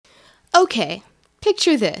Okay,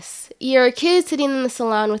 picture this. You're a kid sitting in the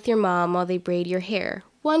salon with your mom while they braid your hair,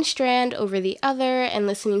 one strand over the other, and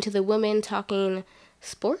listening to the women talking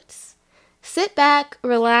sports. Sit back,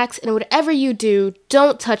 relax, and whatever you do,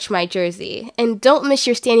 don't touch my jersey. And don't miss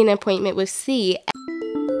your standing appointment with C.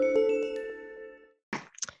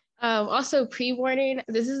 Also, pre-warning,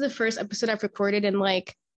 this is the first episode I've recorded in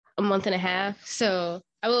like a month and a half, so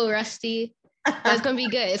I'm a little rusty, but it's gonna be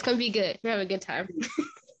good. It's gonna be good. We're having a good time.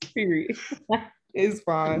 Period. It's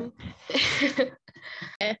fine.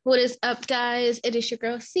 What is up, guys? It is your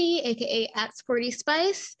girl C, aka at Sporty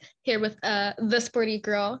Spice, here with the Sporty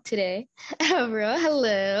Girl today. Bro,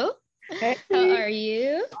 hello. Hey, How are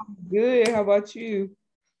you? I'm good. How about you?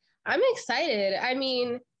 I'm excited. I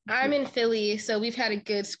mean, I'm in Philly, so we've had a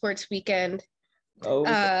good sports weekend. Oh,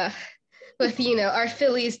 With our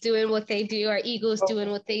Phillies doing what they do, our Eagles doing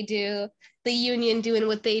what they do, the Union doing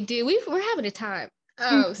what they do. We're having a time.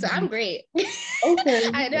 So I'm great. okay.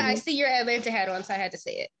 I know. I see your Atlanta hat on, so I had to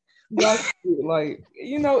say it. Like,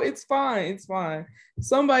 it's fine.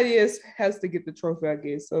 Somebody else has to get the trophy, I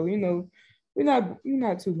guess. So, we're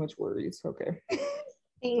not too much worried. It's okay.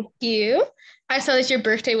 Thank you. I saw that your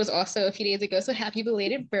birthday was also a few days ago, so happy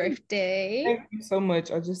belated birthday. Thank you so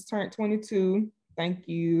much. I just turned 22. Thank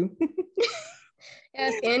you.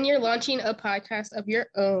 Yes, and you're launching a podcast of your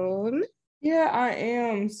own. Yeah, I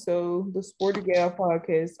am. So the Sporty Gal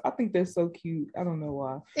podcast, I think that's so cute. I don't know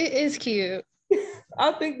why. It is cute.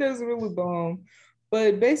 I think that's really bomb.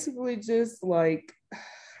 But basically, just like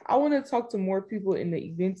I want to talk to more people in the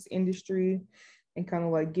events industry and kind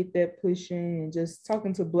of like get that pushing and just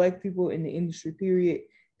talking to Black people in the industry, period,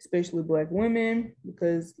 especially Black women,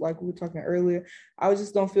 because like we were talking earlier, I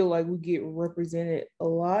just don't feel like we get represented a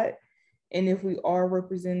lot. And if we are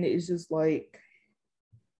represented, it's just like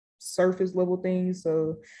surface level things.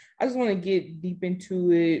 So I just want to get deep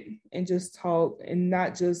into it and just talk and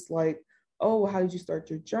not just like, oh, how did you start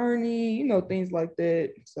your journey? Things like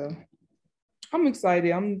that. So I'm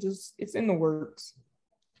excited. It's in the works.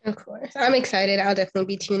 Of course. I'm excited. I'll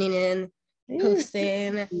definitely be tuning in,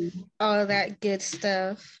 posting, all of that good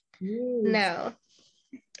stuff. Yes. Now,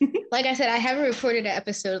 like I said, I haven't recorded an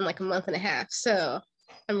episode in like a month and a half, so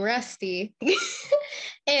I'm rusty.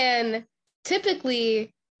 And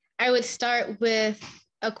typically, I would start with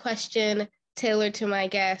a question tailored to my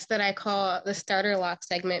guest that I call the starter lock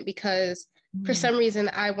segment because for some reason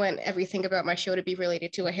I want everything about my show to be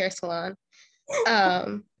related to a hair salon.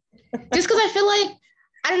 Just because I feel like,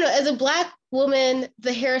 I don't know, as a Black woman,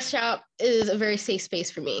 the hair shop is a very safe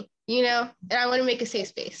space for me, and I want to make a safe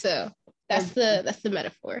space. So that's the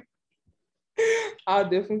metaphor. I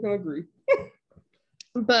definitely can agree.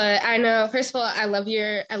 But I know, first of all, I love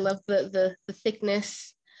the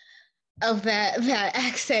thickness of that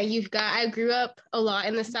accent you've got. I grew up a lot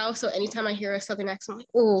in the South, so anytime I hear a Southern accent, I'm like,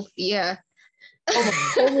 oh yeah.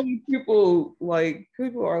 So many people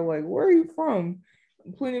are like, where are you from?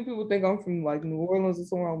 Plenty of people think I'm from like New Orleans or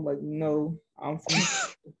somewhere. I'm like, no, I'm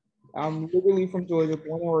literally from Georgia,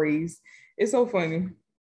 born and raised. It's so funny.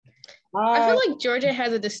 I feel like Georgia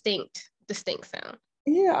has a distinct sound.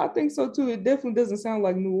 Yeah, I think so too. It definitely doesn't sound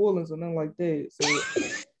like New Orleans or nothing like that. So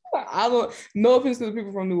I don't. No offense to the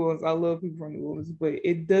people from New Orleans. I love people from New Orleans, but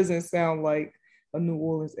it doesn't sound like a New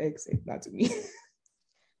Orleans accent, not to me.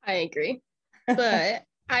 I agree, but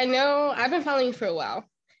I know I've been following you for a while,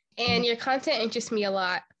 and your content interests me a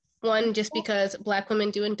lot. One, just because Black women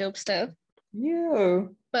doing dope stuff. Yeah.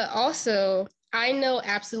 But also, I know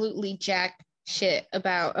absolutely jack shit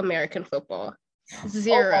about American football.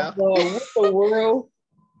 Zero. Oh my God, what the world?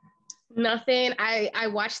 Nothing. I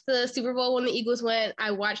watched the Super Bowl when the Eagles went.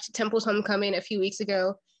 I watched Temple's Homecoming a few weeks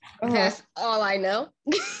ago. That's all I know.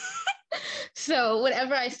 So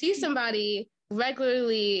whenever I see somebody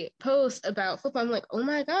regularly post about football, I'm like, oh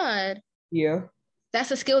my God. Yeah.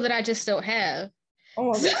 That's a skill that I just don't have.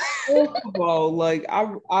 Oh my God. Football. Like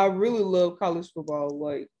I really love college football.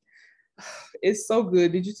 Like it's so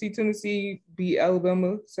good. Did you see Tennessee beat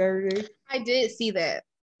Alabama Saturday? I did see that.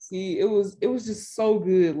 See, it was just so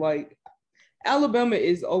good. Like Alabama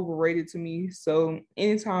is overrated to me. So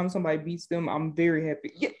anytime somebody beats them, I'm very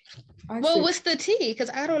happy. Yeah. Well, what's the T?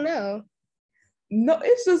 Because I don't know. No,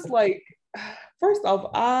 it's just like first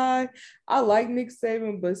off, I like Nick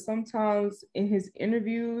Saban, but sometimes in his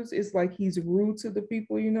interviews, it's like he's rude to the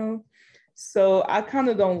people. So I kind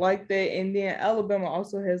of don't like that. And then Alabama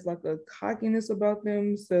also has like a cockiness about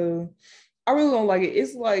them. So I really don't like it.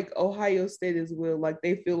 It's like Ohio State as well. Like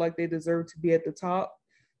they feel like they deserve to be at the top.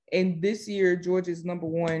 And this year, Georgia's number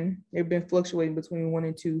one. They've been fluctuating between 1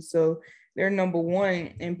 and 2. So they're number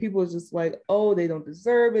one, and people are just like, oh, they don't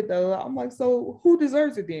deserve it. I'm like, so who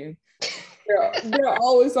deserves it then? They're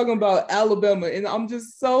always talking about Alabama, and I'm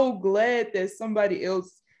just so glad that somebody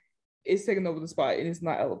else is taking over the spot, and it's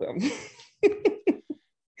not Alabama.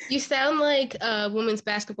 You sound like women's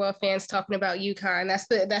basketball fans talking about UConn. That's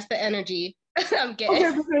the energy I'm getting.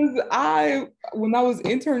 Okay, because when I was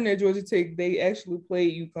interning at Georgia Tech, they actually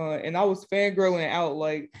played UConn, and I was fangirling out.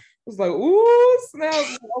 Like, I was like, ooh, snap.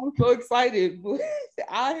 I was so excited. But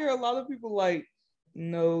I hear a lot of people like,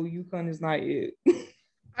 no, UConn is not it.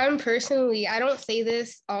 I don't say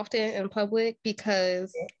this often in public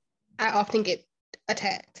because I often get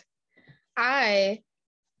attacked. I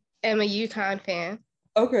am a UConn fan.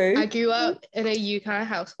 Okay. I grew up in a UConn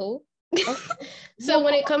household. So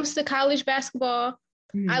when it comes to college basketball,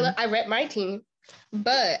 I rep my team.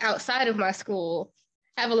 But outside of my school,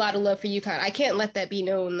 I have a lot of love for UConn. I can't let that be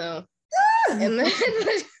known, though. And then,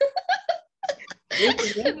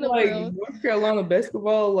 like North Carolina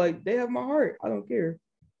basketball, like they have my heart. I don't care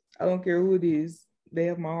who it is. They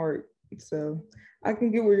have my heart. So I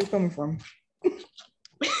can get where you're coming from.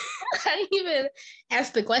 I didn't even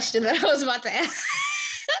ask the question that I was about to ask.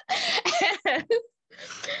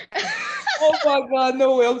 Oh my God,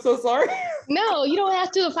 no way. I'm so sorry. No, you don't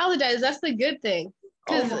have to apologize. That's the good thing.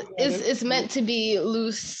 Because it's meant to be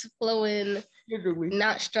loose, flowing,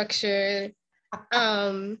 not structured.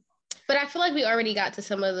 But I feel like we already got to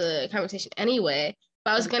some of the conversation anyway.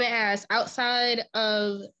 But I was gonna ask, outside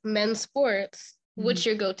of men's sports, what's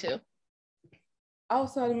your go-to?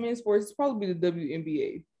 Outside of men's sports, it's probably the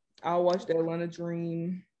WNBA. I'll watch the Atlanta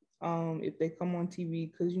Dream if they come on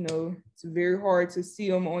TV, because you know it's very hard to see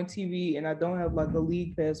them on TV, and I don't have like a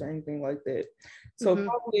league pass or anything like that. So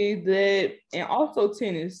probably that, and also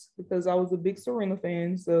tennis, because I was a big Serena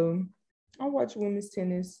fan. So I watch women's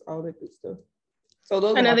tennis, all that good stuff. So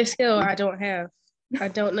those another skill I don't have. I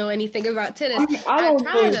don't know anything about tennis. I don't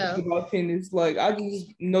know anything about tennis. Like I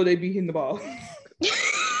just know they be hitting the ball.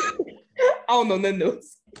 I don't know nothing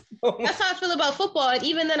else. That's how I feel about football. And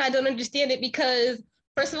even then, I don't understand it because,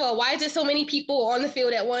 first of all, why is there so many people on the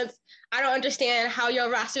field at once? I don't understand how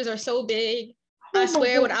your rosters are so big. I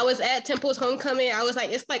swear, when I was at Temple's homecoming, I was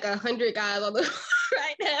like, it's like 100 guys on the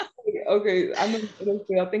right now. Okay, I know.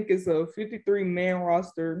 I think it's a 53-man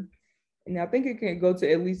roster, and I think it can go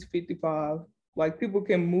to at least 55. Like people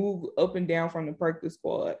can move up and down from the practice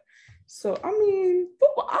squad. So I mean,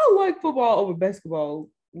 football. I like football over basketball.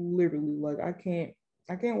 Literally, like I can't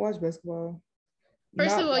watch basketball.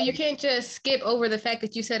 First of all, you can't just skip over the fact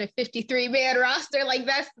that you said a 53-man roster. Like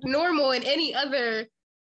that's normal in any other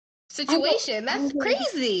situation. That's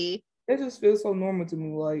crazy. It just feels so normal to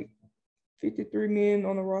me. Like 53 men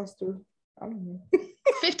on the roster. I don't know.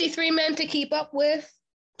 53 men to keep up with.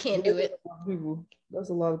 Can't do it. That's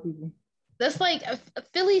a lot of people. That's like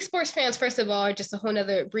Philly sports fans, first of all, are just a whole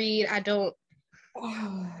nother breed. I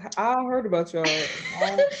heard about y'all.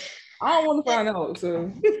 I don't want to find out.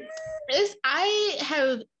 So I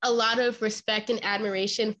have a lot of respect and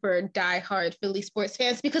admiration for diehard Philly sports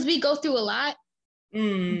fans because we go through a lot.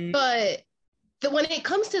 But when it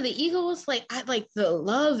comes to the Eagles, like the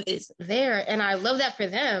love is there, and I love that for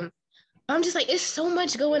them. I'm just like, it's so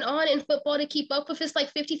much going on in football to keep up with. It's like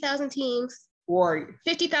 50,000 teams. Right.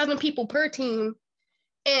 50,000 people per team.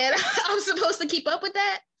 And I'm supposed to keep up with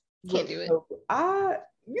that? Can't do it.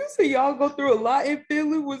 You say y'all go through a lot in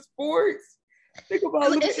Philly with sports. Think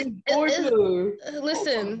about listen,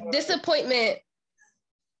 disappointment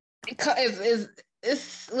is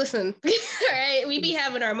listen, all right? We be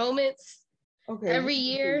having our moments every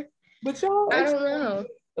year. But y'all I don't know.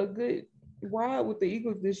 A good ride with the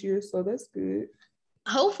Eagles this year, so that's good.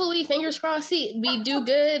 Hopefully, fingers crossed, we do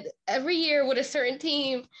good every year with a certain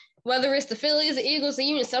team, whether it's the Phillies, the Eagles, the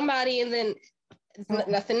Union, somebody, and then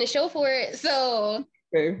nothing to show for it. So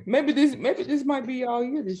maybe this might be all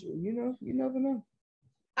year this year. You know, you never know.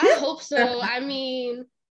 I hope so. I mean,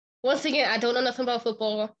 once again, I don't know nothing about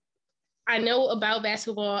football. I know about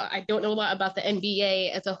basketball. I don't know a lot about the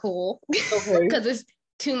NBA as a whole because there's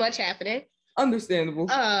too much happening. Understandable.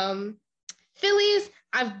 Phillies,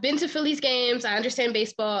 I've been to Phillies games. I understand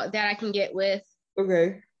baseball, that I can get with.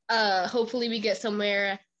 Okay. Hopefully we get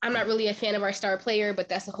somewhere. I'm not really a fan of our star player, but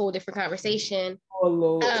that's a whole different conversation. Oh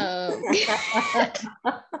Lord.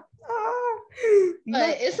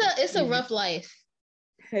 But it's a rough life.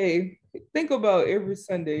 Hey, think about every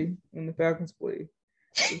Sunday when the Falcons play.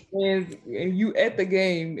 The fans, and you at the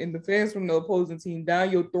game, and the fans from the opposing team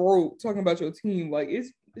down your throat talking about your team. Like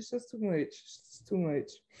it's just too much. It's too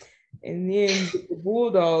much. And then the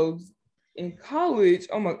Bulldogs in college,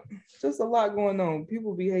 just a lot going on.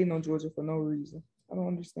 People be hating on Georgia for no reason. I don't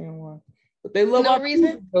understand why. But they love No our reason?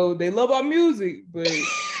 music, though. They love our music, but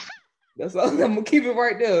that's all. I'm gonna keep it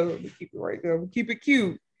right there. I'm gonna keep it right there. I'm gonna keep it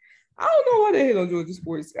cute. I don't know why they hate on Georgia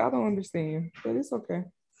sports. I don't understand, but it's okay.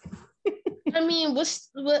 I mean, what's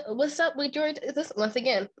up with Georgia? This once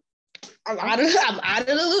again, I'm out of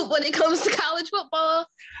the loop when it comes to college football.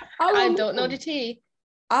 I don't know the tea.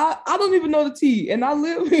 I don't even know the tea, and I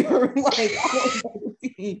live here. Like, I don't know the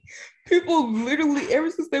tea. People literally, ever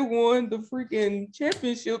since they won the freaking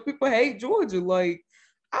championship, people hate Georgia. Like,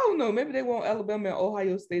 I don't know. Maybe they want Alabama and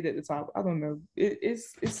Ohio State at the top. I don't know.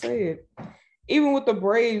 It's sad. Even with the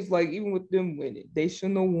Braves, like even with them winning, they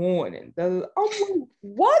shouldn't have won. And I'm like,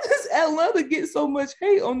 why does Atlanta get so much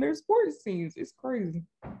hate on their sports teams? It's crazy.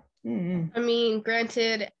 Mm-hmm. I mean,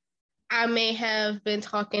 granted, I may have been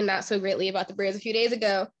talking not so greatly about the Braves a few days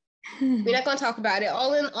ago. We're not going to talk about it.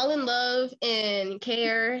 All in love and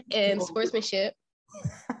care and sportsmanship.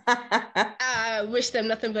 I wish them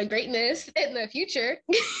nothing but greatness in the future.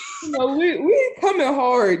 We coming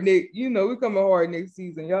hard, Nick. We coming hard next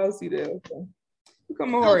season. Y'all see that? Okay. We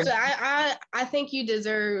coming hard. So I think you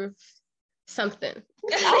deserve something.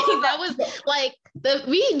 That was like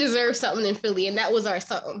we deserve something in Philly, and that was our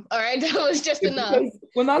something. All right, that was just enough.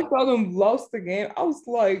 When I saw them lost the game, I was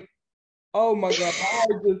like, "Oh my god!" My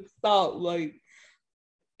heart just stopped. Like,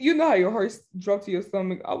 you know how your heart dropped to your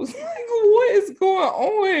stomach. I was like, "What is going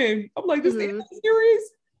on?" I'm like, "This ain't serious."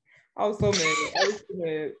 I was so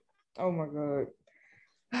mad. Oh my god!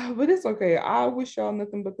 But it's okay. I wish y'all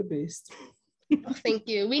nothing but the best. Oh, thank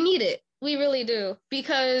you. We need it. We really do,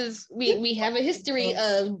 because we have a history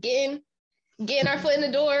of getting our foot in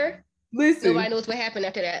the door. Listen, nobody knows what happened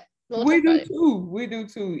after that. We do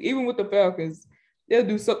too. Even with the Falcons, they'll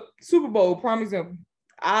do Super Bowl. Prime example.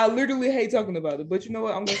 I literally hate talking about it, but you know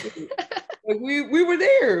what? I'm gonna say it. Like we were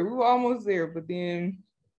there. We were almost there, but then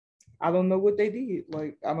I don't know what they did.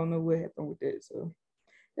 Like I don't know what happened with that. So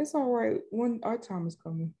it's all right. When our time is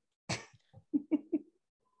coming.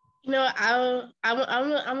 I'm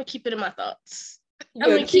gonna keep it in my thoughts.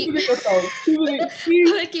 I'm gonna keep it in your thoughts. I'm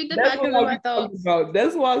gonna keep the factors in my thoughts.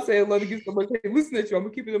 That's why I say I love to get so much. Hey, listen at you. I'm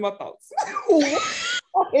gonna keep it in my thoughts. What?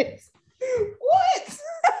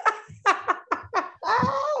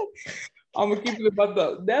 I'm gonna keep it in my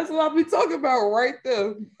thoughts. That's what I be talking about right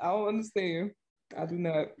there. I don't understand. I do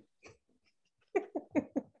not.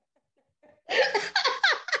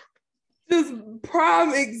 Just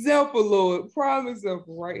prime example, Lord. Prime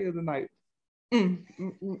example right here tonight. Yo,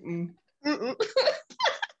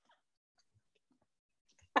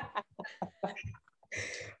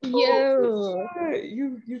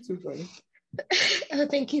 you too funny. Oh,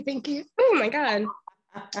 thank you. Oh my god.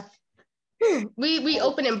 We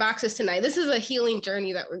opening boxes tonight. This is a healing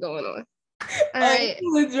journey that we're going on. All right.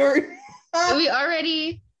 Healing journey. we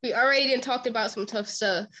already done talked about some tough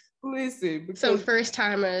stuff. Listen, some first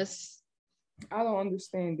timers. I don't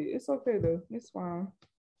understand it. It's okay though. It's fine.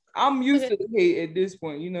 I'm used to the hate at this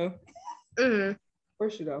point,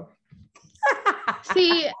 Brush it off.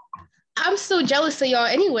 See, I'm so jealous of y'all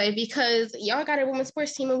anyway, because y'all got a women's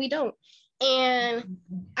sports team and we don't. And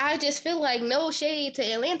I just feel like, no shade to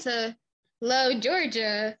Atlanta, love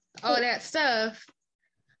Georgia, all that stuff.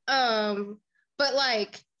 But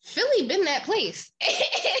like Philly been that place.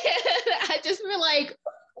 I just feel like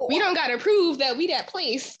we don't gotta prove that we that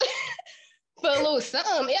place. For a little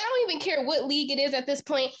something. I don't even care what league it is at this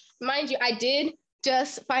point. Mind you, I did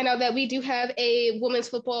just find out that we do have a women's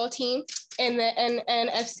football team in the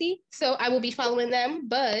NFC, so I will be following them.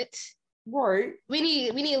 But right, we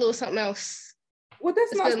need a little something else. Well,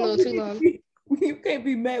 that's not been a little too long. You can't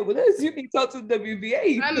be mad with us. You can talk to the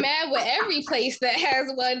WBA. I'm mad with every place that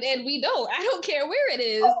has one, and we don't. I don't care where it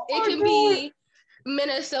is. It can be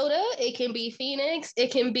Minnesota. It can be Phoenix.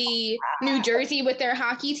 It can be New Jersey with their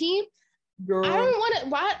hockey team. Girl. I don't want to.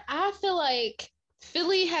 Why? I feel like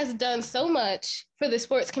Philly has done so much for the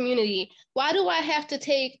sports community. Why do I have to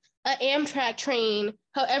take an Amtrak train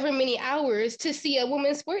however many hours to see a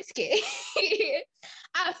women's sports game?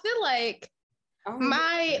 I feel like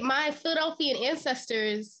my Philadelphian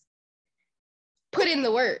ancestors put in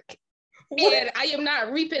the work. What? And I am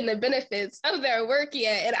not reaping the benefits of their work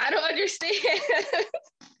yet, and I don't understand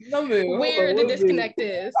where the disconnect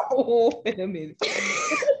is. Wait a minute. That's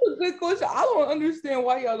a good question. I don't understand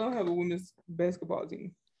why y'all don't have a women's basketball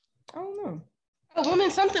team. I don't know. A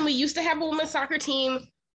women's something. We used to have a women's soccer team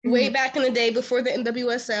way back in the day before the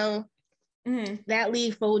NWSL. That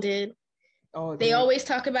league folded. Oh, they always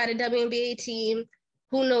talk about a WNBA team.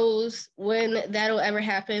 Who knows when that'll ever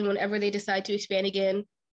happen, whenever they decide to expand again.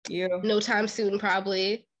 Yeah. No time soon,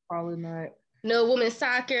 probably. Probably not. No women's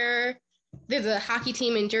soccer. There's a hockey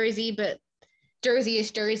team in Jersey, but Jersey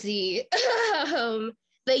is Jersey.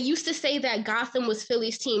 They used to say that Gotham was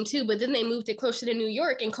Philly's team too, but then they moved it closer to New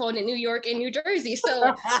York and called it New York and New Jersey. So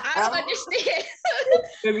I don't understand.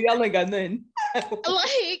 Maybe y'all ain't got nothing.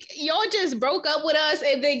 Like, y'all just broke up with us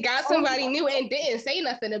and then got somebody new and didn't say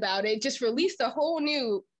nothing about it. Just released a whole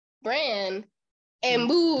new brand and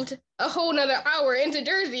moved a whole nother hour into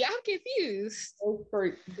Jersey. I'm confused. That's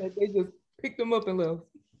great. They just picked them up and left.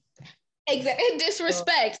 Exactly.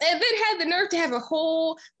 Disrespect. And then had the nerve to have a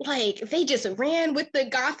whole, like, they just ran with the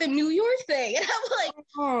Gotham, New York thing. And I'm like,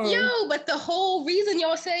 yo, but the whole reason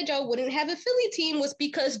y'all said y'all wouldn't have a Philly team was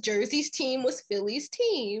because Jersey's team was Philly's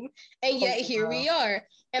team. And yet here we are.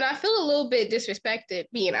 And I feel a little bit disrespected,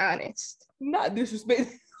 being honest. Not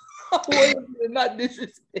disrespected. Not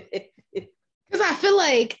disrespected. Because I feel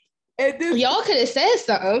like y'all could have said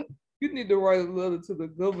something. You need to write a letter to the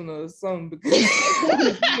governor or something because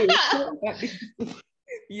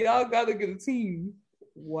y'all gotta get a team.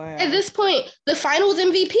 Wow. At this point, the finals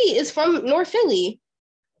MVP is from North Philly.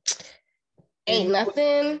 Ain't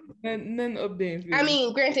nothing. None of them. I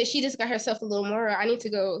mean, granted, she just got herself a little more. I need to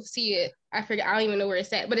go see it. I forget. I don't even know where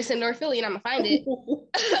it's at, but it's in North Philly, and I'm gonna find it.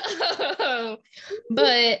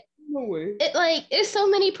 But no way. It's so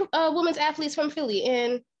many women's athletes from Philly,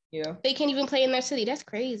 and yeah, they can't even play in their city. That's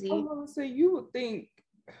crazy. I'm gonna say you would think.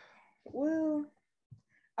 Well,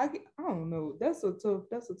 I don't know. That's a tough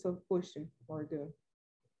question right there.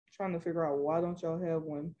 Trying to figure out why don't y'all have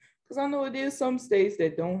one? Because I know it is some states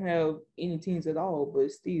that don't have any teams at all,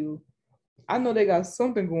 but still, I know they got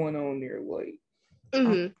something going on there. Like,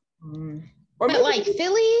 but maybe, like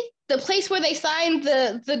Philly, the place where they signed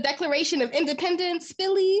the Declaration of Independence,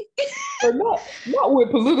 Philly. not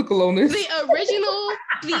with political on this. The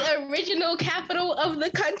original capital of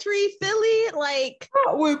the country, Philly. Like,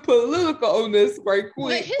 not with political on this, right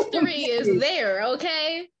quick. The history is there,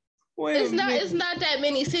 okay? It's not that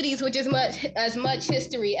many cities with as much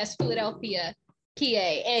history as Philadelphia, PA,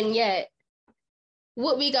 and yet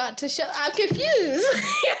what we got to show, I'm confused.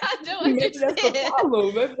 I don't understand. Maybe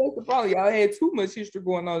that's the problem. Y'all had too much history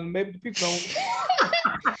going on. Maybe the people don't.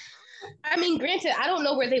 I mean, granted, I don't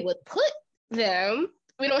know where they would put them.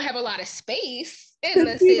 We don't have a lot of space in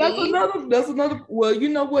the city. That's another. Well, you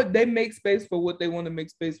know what? They make space for what they want to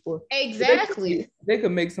make space for. Exactly. They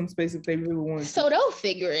could make some space if they really want. So they'll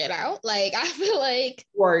figure it out. Like, I feel like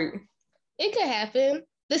right. It could happen.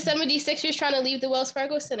 The 76ers trying to leave the Wells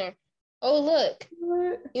Fargo Center. Oh, look.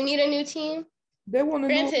 What? You need a new team? They want to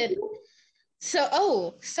Granted.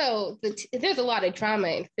 There's a lot of drama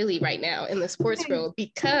in Philly right now in the sports world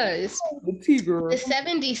because the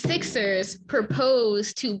 76ers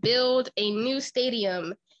proposed to build a new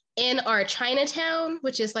stadium in our Chinatown,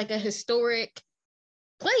 which is like a historic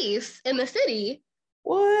place in the city.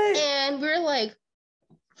 What? And we're like,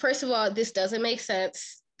 first of all, this doesn't make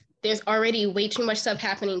sense. There's already way too much stuff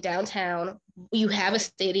happening downtown. You have a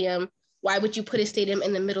stadium. Why would you put a stadium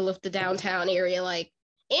in the middle of the downtown area? Like,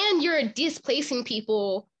 and you're displacing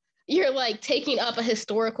people. You're like taking up a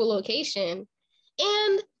historical location.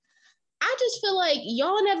 And I just feel like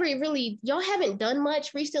y'all haven't done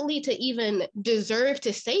much recently to even deserve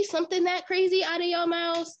to say something that crazy out of your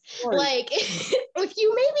mouths. Right. Like, if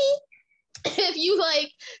you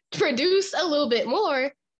like produce a little bit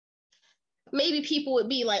more, maybe people would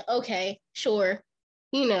be like, okay, sure,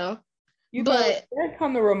 But that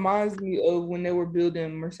kind of reminds me of when they were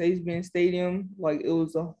building Mercedes-Benz Stadium. Like, it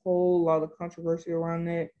was a whole lot of controversy around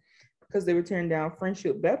that because they were tearing down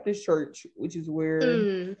Friendship Baptist Church, which is where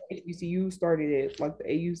HBCU started at, like the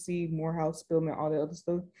AUC, Morehouse, Spelman, all that other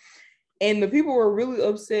stuff. And the people were really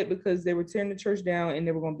upset because they were tearing the church down and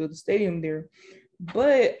they were going to build a stadium there.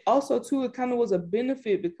 But also, too, it kind of was a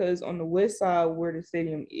benefit because on the west side where the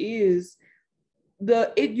stadium is,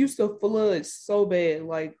 it used to flood so bad.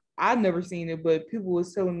 Like, I've never seen it, but people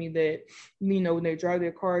was telling me that, when they drive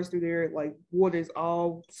their cars through there, like, water's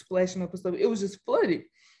all splashing up and stuff. It was just flooded.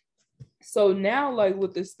 So now, like,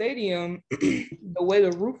 with the stadium, the way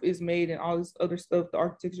the roof is made and all this other stuff, the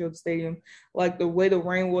architecture of the stadium, like the way the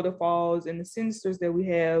rainwater falls and the sinisters that we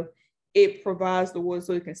have, it provides the water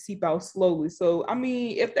so it can seep out slowly. So, I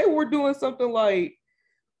mean, if they were doing something like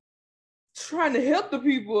trying to help the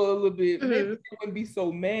people a little bit, maybe they wouldn't be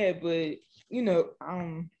so mad. But,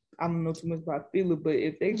 I don't know too much about Philly, but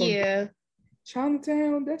if they go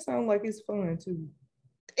Chinatown, that sounds like it's fun too.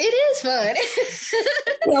 It is fun.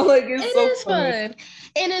 It is fun.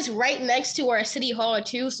 And it's right next to our city hall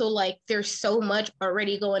too. So like there's so much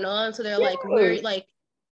already going on. So they're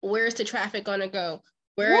where's the traffic gonna go?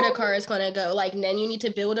 Where are the cars gonna go? Like, then you need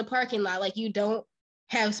to build a parking lot. Like, you don't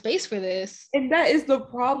have space for this. And that is the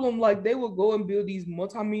problem. Like, they will go and build these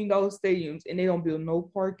multi-million-dollar stadiums, and they don't build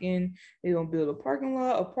no parking. They don't build a parking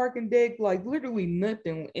lot, a parking deck, like literally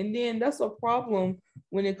nothing. And then that's a problem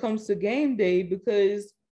when it comes to game day,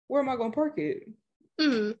 because where am I gonna park it?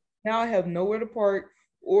 Mm-hmm. Now I have nowhere to park.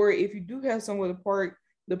 Or if you do have somewhere to park,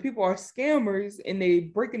 the people are scammers and they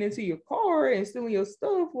breaking into your car and stealing your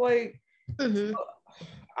stuff. Like, Mm-hmm.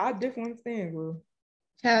 I definitely understand, bro.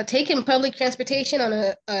 Taking public transportation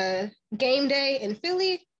on a game day in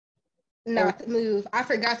Philly, not the move. I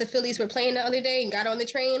forgot the Phillies were playing the other day and got on the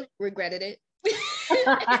train, regretted it.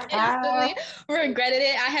 Instantly regretted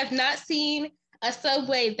it. I have not seen a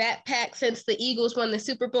subway that packed since the Eagles won the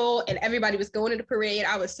Super Bowl and everybody was going to the parade.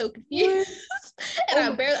 I was so confused. And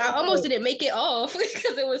I almost didn't make it off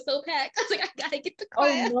because it was so packed. I was like, I gotta get to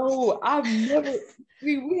class. Oh no, I've never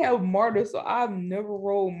we have MARTA, so I've never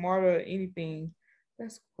rolled MARTA or anything.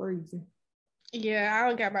 That's crazy. Yeah, I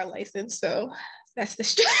don't got my license, so that's the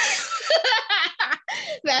struggle.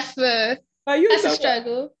 that's the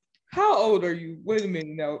struggle. How old are you? Wait a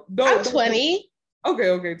minute now. I'm 20.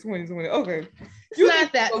 Okay, 20. Okay. It's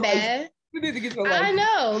not that bad. You need to get your license. I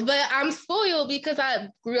know, but I'm spoiled because I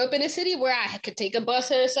grew up in a city where I could take a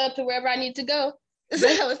bus or something to wherever I need to go. So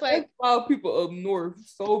I was like, that's why people up north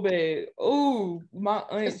so bad. Oh, my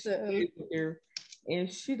aunt is there, and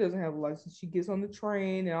she doesn't have a license. She gets on the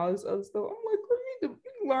train and all this other stuff. I'm like, you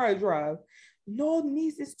can learn how to drive. No,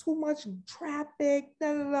 niece, it's too much traffic.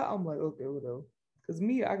 Da, da, da. I'm like, okay, whatever. Because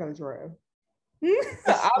me, I gotta drive.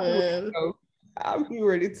 I'll be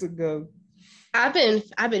ready to go. I've been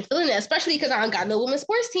feeling that, especially because I don't got no women's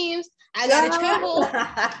sports teams. I gotta travel.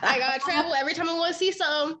 I gotta travel every time I want to see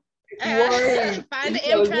something. Find the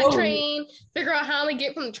Amtrak train, figure out how to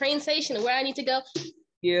get from the train station to where I need to go.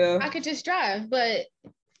 Yeah, I could just drive, but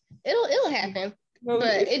it'll happen. No,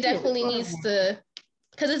 but it definitely needs to,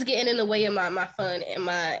 because it's getting in the way of my fun and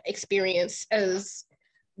my experience as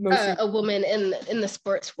a woman in the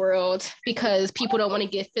sports world, because people don't want to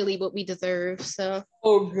give Philly what we deserve. So.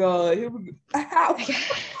 Oh God, here we go.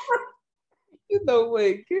 You know,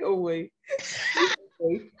 wait, get away.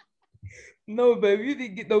 No, baby, you need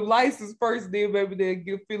to get the license first, then baby, then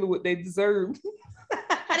give Philly what they deserve.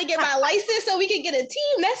 How to get my license so we can get a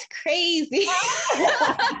team? That's crazy.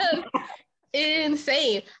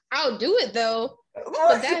 Insane. I'll do it though.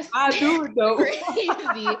 But that's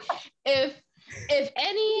crazy. If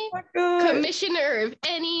any commissioner of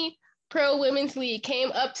any pro women's league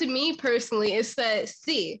came up to me personally and said,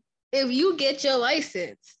 "See, if you get your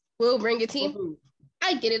license, we'll bring a team,"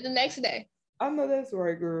 I get it the next day. I know that's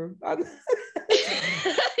right, girl.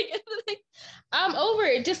 I'm over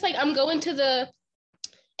it. Just like I'm going to the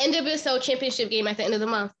NWSL championship game at the end of the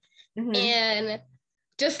month. Mm-hmm. And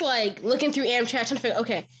just like looking through Amtrak, trying to figure,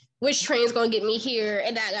 okay, which train's gonna get me here?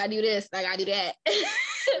 And I gotta do this, I gotta do that.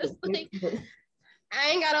 Like,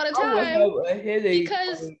 I ain't got all the time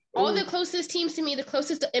because all the closest teams to me, the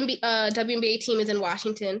closest WNBA team is in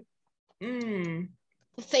Washington.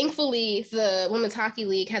 Thankfully, the Women's Hockey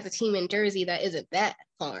League has a team in Jersey that isn't that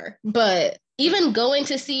far. But even going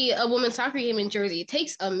to see a women's soccer game in Jersey, it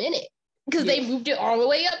takes a minute because they moved it all the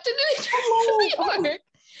way up to New York. How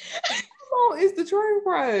long is the train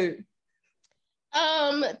ride?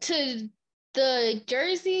 To the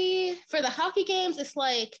Jersey for the hockey games, it's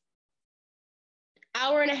like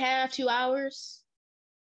hour and a half, 2 hours.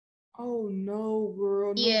 Oh no,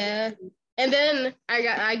 girl. No. Yeah. And then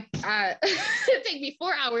I it take me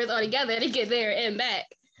 4 hours altogether to get there and back.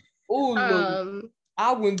 Oh,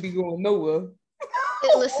 I wouldn't be going nowhere.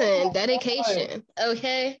 Listen, dedication,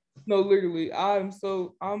 okay? No, literally, I'm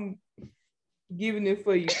giving it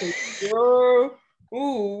for you, girl.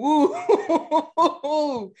 Ooh,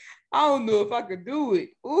 I don't know if I could do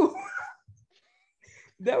it. Ooh.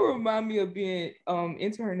 That remind me of being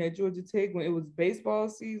intern at Georgia Tech when it was baseball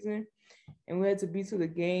season. And we had to be to the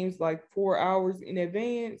games like 4 hours in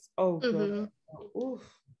advance. Oh, God. Oof,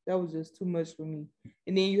 that was just too much for me.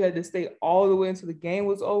 And then you had to stay all the way until the game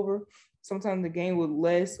was over. Sometimes the game would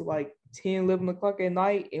last like 10, 11 o'clock at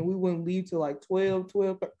night, and we wouldn't leave till like 12.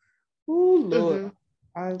 Oh, Lord.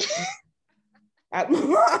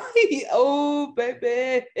 Oh,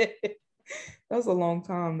 baby. That was a long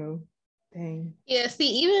time, though. Dang. Yeah, see,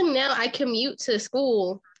 even now I commute to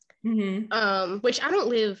school. Which I don't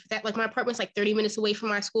live that, like my apartment's like 30 minutes away from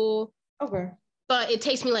my school. Okay. But it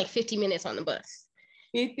takes me like 50 minutes on the bus.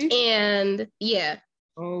 50? And yeah.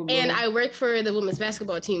 Oh, and I work for the women's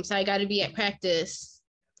basketball team, so I gotta be at practice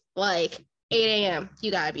like 8 a.m.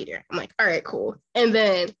 You gotta be there. I'm like, all right, cool. And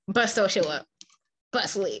then bus don't show up.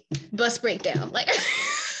 Bus late. Bus breakdown. Like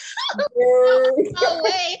I'm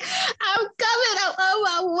coming. I'm on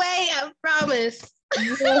my way, I promise.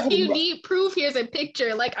 If you need proof, here's a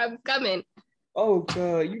picture. Like, I'm coming. Oh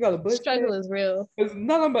God, you got a bus. Struggle is real. It's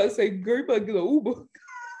not. I'm about to say, girl, you better get an Uber.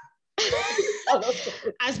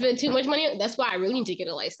 I spent too much money. That's why I really need to get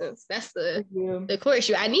a license. That's the core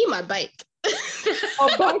issue. I need my bike.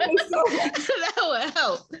 A bike is so that would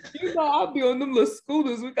help. You know, I'll be on them little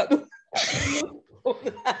scooters. We got them.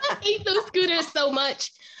 I hate those scooters so much.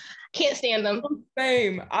 Can't stand them.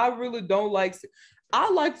 Same. I really don't like. I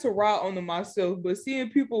like to ride on them myself, but seeing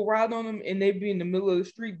people ride on them and they be in the middle of the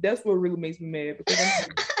street, that's what really makes me mad. Because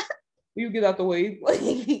you get out the way.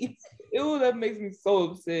 That makes me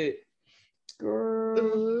so upset.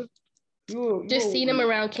 Girl. Just seeing them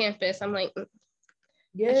around campus, I'm like,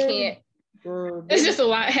 yeah, I can't. Girl, there's just a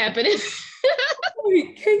lot happening. For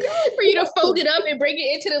you to fold it up and bring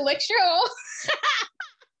it into the lecture hall.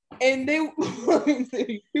 And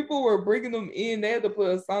people were bringing them in. They had to put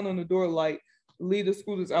a sign on the door like, leave the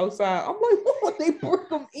scooters outside. I'm like, why would they bring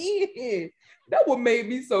them in? That what made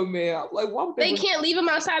me so mad. I'm like, why would they can't leave them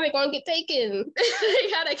outside? They're gonna get taken. They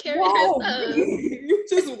gotta carry this. You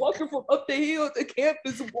just walking from up the hill to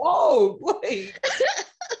campus. Whoa, like,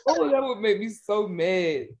 oh, that would make me so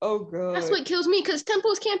mad. Oh God, that's what kills me because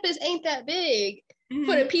Temple's campus ain't that big. Mm-hmm.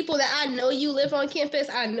 For the people that I know you live on campus,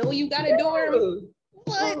 I know you got a dorm.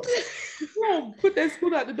 What? Put that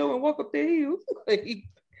scooter out the door and walk up the hill. Like,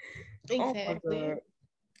 exactly. Oh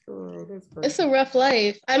girl, that's crazy. It's a rough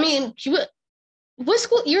life. I mean, what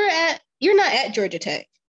school you're at? You're not at Georgia Tech.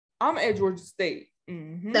 I'm at Georgia State.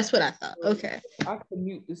 Mm-hmm. That's what I thought. Okay. I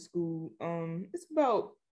commute to school. It's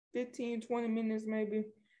about 15, 20 minutes maybe.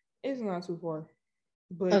 It's not too far.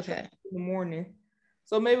 But okay. In the morning.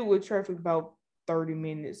 So maybe with traffic about 30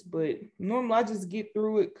 minutes. But normally I just get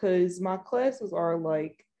through it because my classes are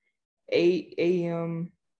like 8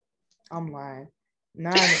 a.m. I'm lying.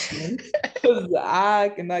 9 a.m. Because I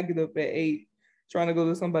cannot get up at 8 trying to go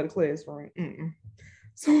to somebody's classroom.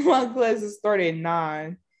 So my classes start at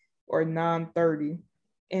 9 or 9:30.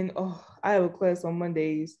 And I have a class on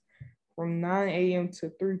Mondays from 9 a.m.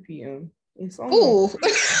 to 3 p.m. It's almost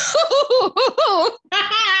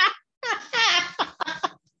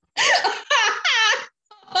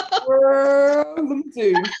girl, let me tell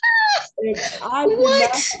you.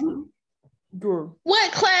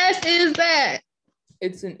 What class is that?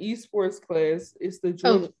 It's an esports class. It's the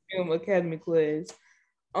Georgia Film Academy class.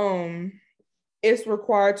 It's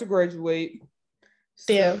required to graduate.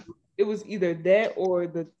 Yeah. So it was either that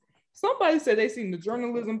or somebody said they seen the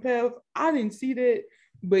journalism path. I didn't see that,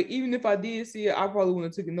 but even if I did see it, I probably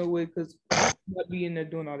wouldn't have taken no way because I would be in there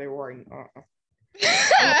doing all that writing.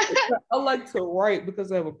 I like to write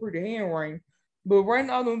because I have a pretty handwriting, but writing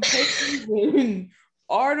all them papers and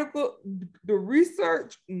article, the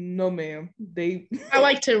research, no ma'am. I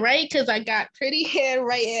like to write because I got pretty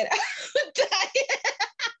handwriting.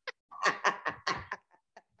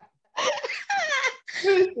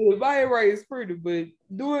 My handwriting is pretty, but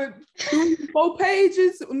doing 4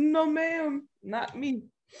 pages, no ma'am, not me.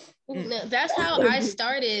 No, that's how I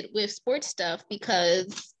started with sports stuff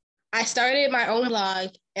because I started my own blog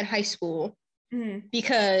in high school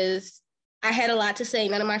because I had a lot to say.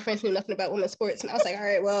 None of my friends knew nothing about women's sports. And I was like, all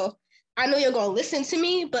right, well, I know you're going to listen to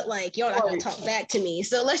me, but like, you're not going to talk back to me.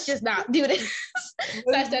 So let's just not do this.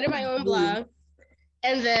 So I started my own blog.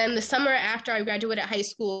 And then the summer after I graduated high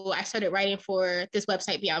school, I started writing for this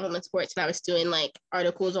website, Beyond Women's Sports. And I was doing like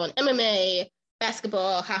articles on MMA,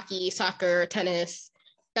 basketball, hockey, soccer, tennis.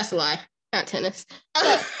 That's a lie. Not tennis.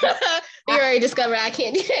 We already discovered I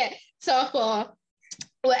can't do that. Softball,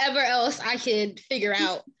 whatever else I could figure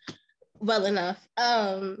out well enough.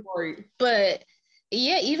 But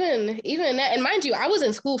yeah, even that, and mind you, I was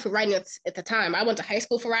in school for writing at the time. I went to high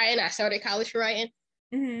school for writing. I started college for writing.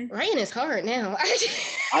 Mm-hmm. Writing is hard now.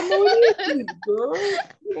 I know it is, girl.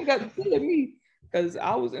 You don't got to tell me because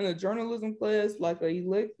I was in a journalism class, like an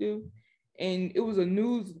elective, and it was a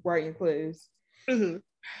news writing class. Mm-hmm.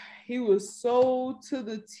 He was so to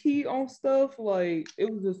the T on stuff, like it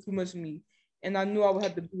was just too much for me. And I knew I would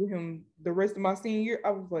have to do him the rest of my senior year.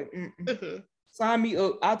 I was like, sign me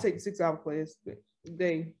up. I'll take 6-hour class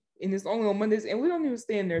day. And it's only on Mondays. And we don't even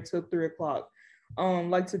stand there till 3:00.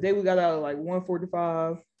 Like today we got out at like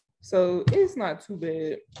 1:45. So it's not too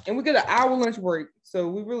bad. And we get an hour lunch break. So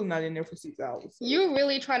we're really not in there for 6 hours. So. You're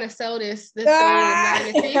really trying to sell this story of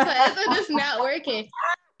 9 to 3 class, and it's not working.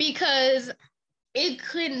 Because it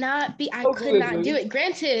could not be, I could not do it.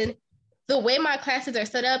 Granted, the way my classes are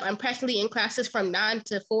set up, I'm practically in classes from 9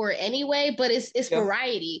 to 4 anyway, but it's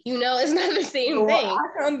variety. You know, it's not the same thing. I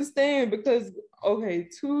can understand because,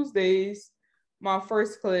 Tuesdays, my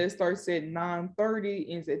first class starts at 9:30,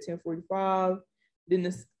 ends at 10:45.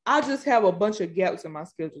 Then I just have a bunch of gaps in my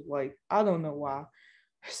schedule. Like, I don't know why.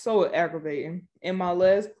 So aggravating. And my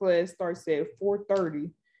last class starts at 4:30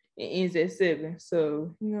 and ends at 7.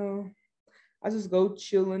 So, I just go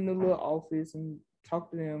chill in the little office and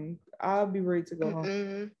talk to them. I'll be ready to go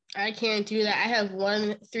home. I can't do that. I have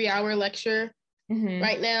 1 3-hour lecture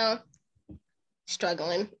right now.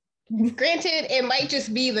 Struggling. Granted, it might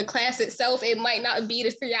just be the class itself. It might not be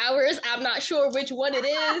the 3 hours. I'm not sure which one it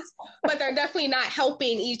is, but they're definitely not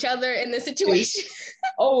helping each other in this situation.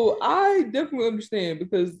 Oh, I definitely understand,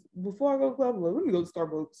 because before I go to club, I'm like, let me go to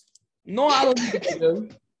Starbucks. No, I don't need to go.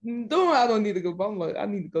 No, I don't need to go. But I'm like, I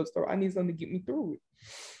need to go to Starbucks. I need something to get me through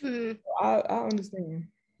it. I understand.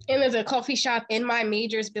 And there's a coffee shop in my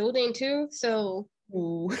major's building too. So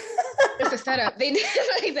it's a setup. They did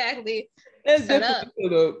exactly. That's definitely a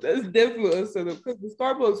setup. That's definitely a setup, because the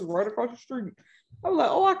Starbucks right across the street. I'm like,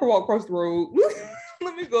 oh, I can walk across the road.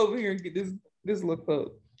 Let me go over here and get this little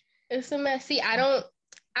cup. It's a mess. See,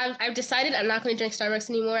 I've decided I'm not going to drink Starbucks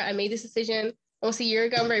anymore. I made this decision almost a year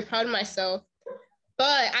ago. I'm very proud of myself.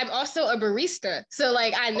 But I'm also a barista. So,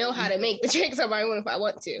 like, I know how to make the drinks on my own if I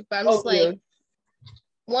want to. But I'm just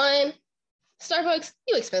one, Starbucks,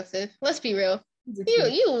 you expensive. Let's be real.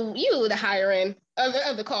 You the higher end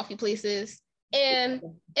of the coffee places. And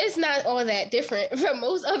it's not all that different from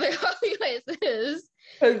most other coffee places.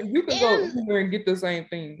 Because you can go there and get the same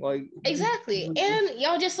thing. Like, exactly. And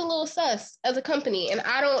y'all just a little sus as a company. And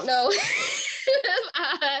I don't know if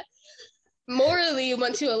I morally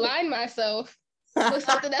want to align myself with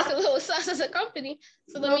something that's a little sus as a company.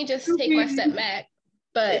 So let me just take my step back.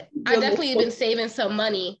 But I definitely have been saving some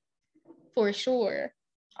money for sure.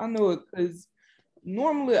 I know it, because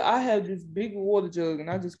normally I have this big water jug and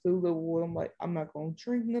I just fill it up with water. I'm like, I'm not going to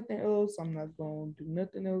drink nothing else. I'm not going to do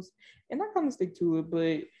nothing else. And I kind of stick to it.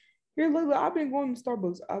 But here lately, I've been going to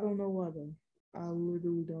Starbucks. I don't know why though. I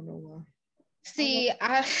literally don't know why. See,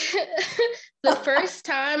 the first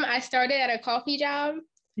time I started at a coffee job,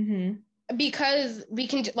 because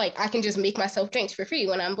I can just make myself drinks for free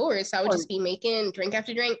when I'm bored. So I would just be making drink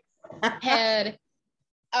after drink. Had,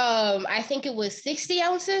 I think it was 60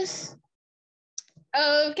 ounces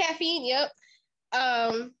of caffeine. Yep.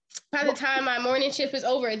 By the time my morning shift was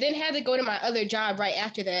over, then had to go to my other job right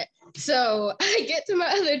after that. So I get to my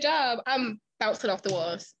other job, I'm bouncing off the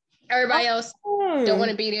walls. Everybody else don't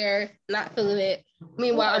want to be there, not feeling it.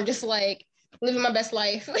 Meanwhile, I'm just like living my best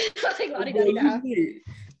life. Like,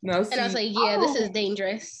 now, see, and I was like, yeah, this is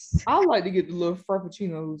dangerous. I like to get the little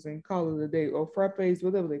frappuccinos and call it a day, or frappes,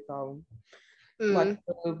 whatever they call them. Like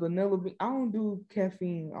vanilla bean. I don't do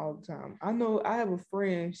caffeine all the time. I know I have a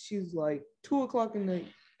friend, she's like 2:00 in the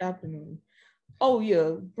afternoon. Oh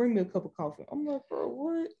yeah, bring me a cup of coffee. I'm like, bro,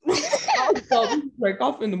 what? I drink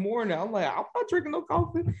coffee in the morning. I'm like, I'm not drinking no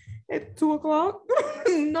coffee at 2:00.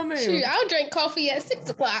 No man. Shoot, I'll drink coffee at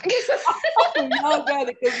 6:00. Y'all got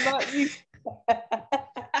it, cause not me.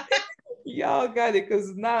 Y'all got it,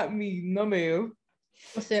 cause not me. No man.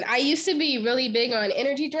 Listen, I used to be really big on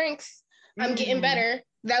energy drinks. I'm getting better.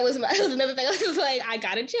 That was another thing. I was like, I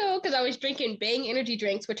gotta chill, because I was drinking Bang energy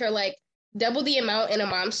drinks, which are like double the amount in a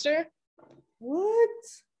Monster. What?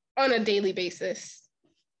 On a daily basis.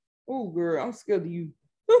 Oh, girl, I'm scared of you.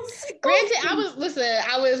 Granted, I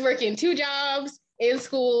was working 2 jobs in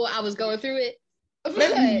school. I was going through it. But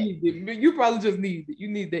you probably just need it. You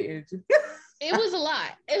need that energy. It was a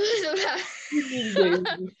lot.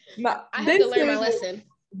 I had to learn my lesson.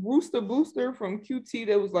 Rooster Booster from QT,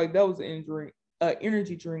 that was an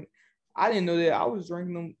energy drink. I didn't know that. I was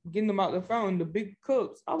drinking them, getting them out the fountain, the big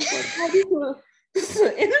cups. I was like, oh, this is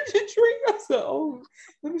an energy drink. I said, oh,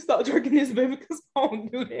 let me stop drinking this, baby, because I don't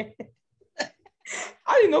do that.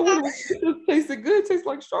 I didn't know what it was. It just tasted good. It tastes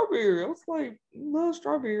like strawberry. I was like, love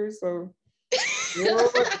strawberries, so.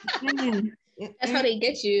 That's how they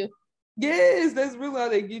get you. Yes, that's really how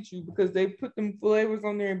they get you, because they put them flavors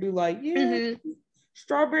on there and be like, yeah,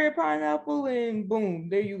 strawberry, pineapple, and boom,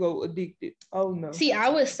 there you go, addicted. Oh no. See, I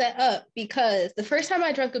was set up because the first time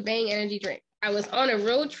I drank a Bang energy drink, I was on a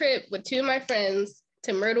road trip with 2 of my friends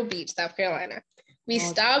to Myrtle Beach, South Carolina. We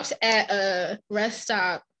stopped at a rest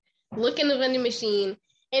stop, look in the vending machine,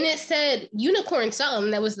 and it said unicorn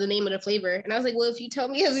something. That was the name of the flavor. And I was like, well, if you tell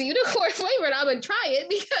me it's a unicorn flavor, I would try it,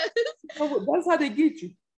 because that's how they get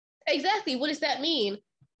you. Exactly. What does that mean?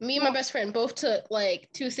 Me and my best friend both took like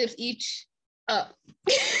 2 sips each. Up.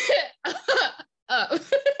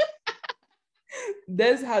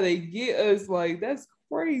 That's how they get us. Like, that's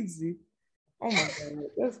crazy. Oh my god,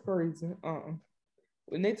 that's crazy.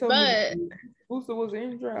 When they told me Booster was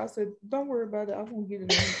injured, I said, don't worry about it. I won't get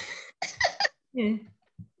it. Don't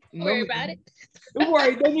worry about it.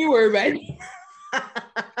 Don't you worry about it.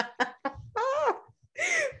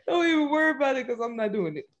 Don't even worry about it because I'm not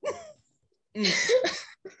doing it.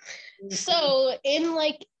 So in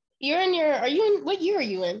like what year are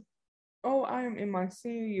you in? Oh, I am in my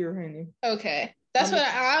senior year, honey. Okay. That's what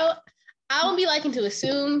I don't be liking to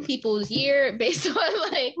assume people's year based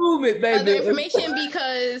on like other information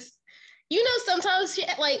because sometimes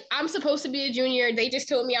like I'm supposed to be a junior. They just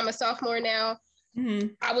told me I'm a sophomore now. Mm-hmm.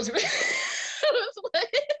 I was like, what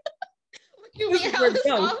you mean I was a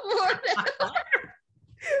sophomore now?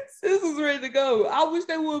 Sis was ready to go. I wish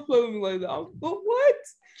they would play with me like that. But what?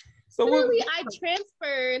 So literally, I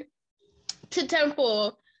transferred to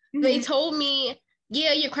Temple. Mm-hmm. They told me,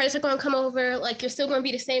 yeah, your credits are going to come over. Like, you're still going to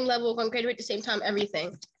be the same level, going to graduate at the same time,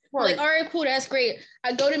 everything. Right. Like, all right, cool, that's great.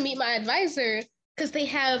 I go to meet my advisor because they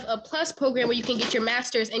have a plus program where you can get your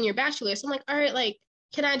master's and your bachelor's. So I'm like, all right, like,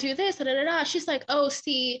 can I do this? Da, da, da, da. She's like, oh,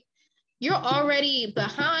 see, you're already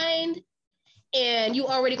behind and you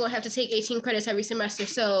already going to have to take 18 credits every semester.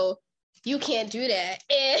 So you can't do that.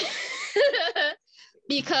 And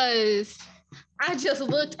because I just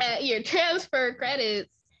looked at your transfer credits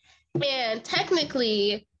and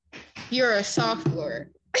technically you're a sophomore.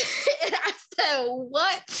 And I said,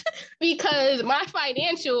 what? Because my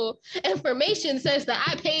financial information says that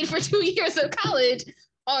I paid for 2 years of college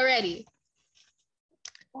already.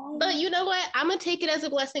 But you know what? I'm going to take it as a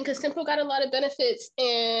blessing because Temple got a lot of benefits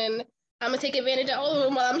and I'm going to take advantage of all of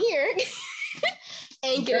them while I'm here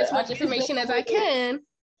and get as much information as I can.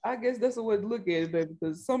 I guess that's a way to look at it, baby,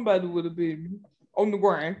 because somebody would have been on the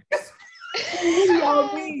grind. What do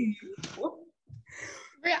y'all mean?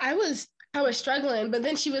 I was struggling, but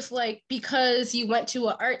then she was like, because you went to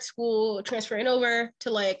an art school, transferring over to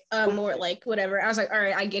like more like whatever. I was like, all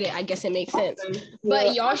right, I get it. I guess it makes sense. Yeah.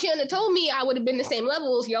 But y'all shouldn't have told me I would have been the same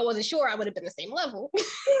levels. Y'all wasn't sure I would have been the same level.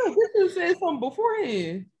 Yeah, this said something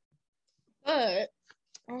beforehand. But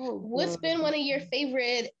what's been one of your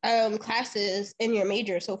favorite classes in your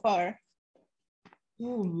major so far?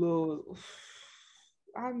 Oh Lord,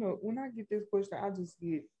 I know when I get this question, I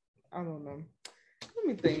don't know. Let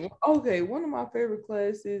me think. Okay, one of my favorite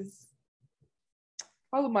classes,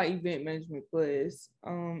 probably my event management class.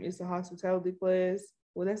 It's a hospitality class.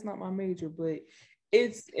 Well, that's not my major, but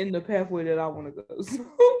it's in the pathway that I want to go. So,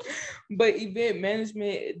 but event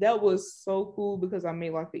management, that was so cool because I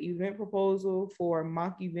made like the event proposal for a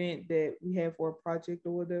mock event that we had for a project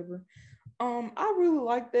or whatever. I really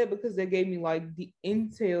like that because they gave me like the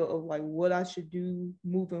intel of like what I should do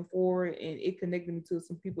moving forward, and it connected me to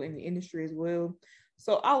some people in the industry as well.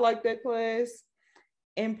 So I like that class.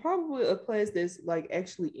 And probably a class that's like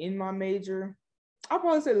actually in my major, I'll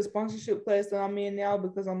probably say the sponsorship class that I'm in now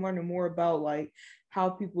because I'm learning more about like how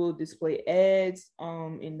people display ads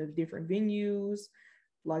in the different venues,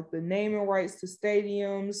 like the naming rights to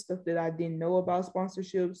stadiums, stuff that I didn't know about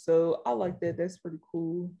sponsorship. So I like that. That's pretty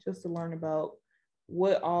cool just to learn about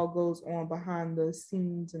what all goes on behind the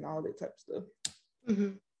scenes and all that type of stuff.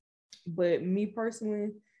 Mm-hmm. But me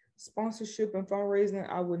personally, sponsorship and fundraising,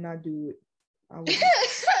 I would not do it.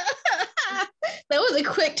 That was a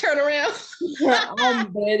quick turnaround.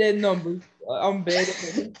 I'm bad at numbers.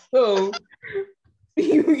 So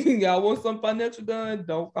y'all want some financial done,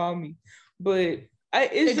 don't call me. But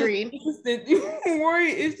it's agreed. Just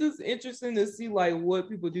it's just interesting to see like what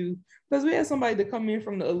people do, because we had somebody to come in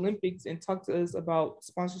from the Olympics and talk to us about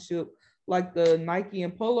sponsorship, like the Nike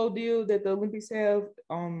and Polo deal that the Olympics have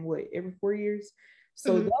every 4 years.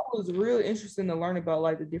 So mm-hmm. That was really interesting to learn about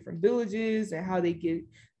like the different villages and how they get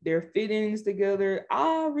their fit-ins together.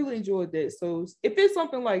 I really enjoyed that. So if it's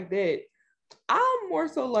something like that, I'm more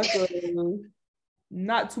so like a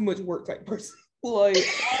not too much work type person. Like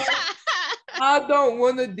I don't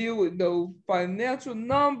want to deal with no financial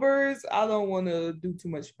numbers. I don't want to do too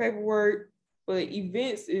much paperwork. But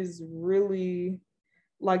events is really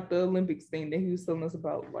like the Olympics thing that he was telling us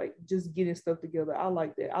about, like just getting stuff together. I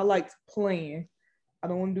like that. I like playing. I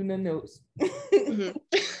don't want to do nothing else. Mm-hmm.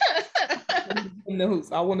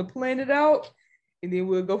 Notes. I want to plan it out, and then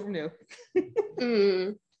we'll go from there.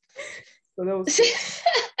 So that was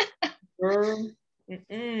girl.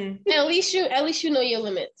 At least you know your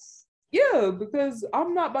limits. Yeah, because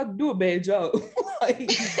I'm not about to do a bad job.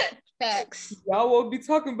 Like, facts. Y'all won't be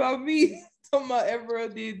talking about me. Talking about Ever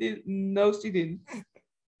did this. No, she didn't.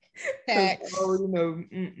 Facts. I already know.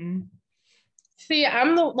 See,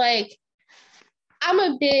 I'm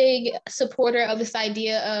a big supporter of this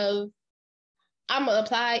idea of I'm gonna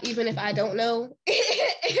apply even if I don't know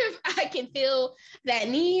if I can feel that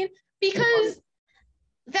need, because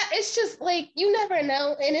that it's just like you never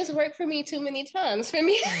know, and it's worked for me too many times for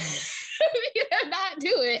me to not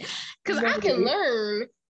do it because I can learn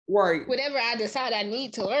Right. Whatever I decide I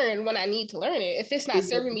need to learn when I need to learn it. If it's not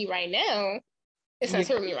serving me right now, it's not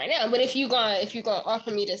serving me right now. But if you gonna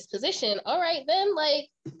offer me this position, all right then, like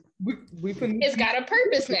it's got a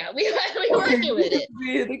purpose now. We working with it.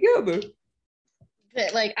 Be here together.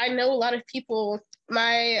 But like I know a lot of people,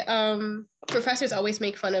 my professors always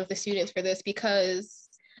make fun of the students for this because,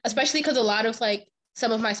 especially because a lot of like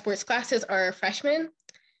some of my sports classes are freshmen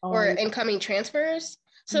or incoming transfers.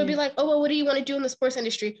 So it'd be like, oh, well, what do you want to do in the sports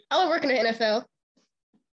industry? I want to work in the NFL.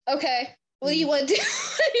 Okay. What do you want to do?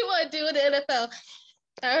 What do you want to do in the NFL?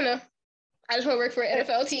 I don't know. I just want to work for an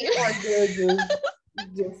NFL team.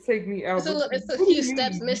 Just take me out. It's a few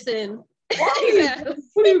steps missing. What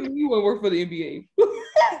do you mean you want to work for the NBA?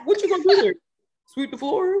 What you gonna do there? Sweep the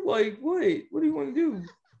floor? Like what? What do you want to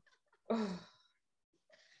do?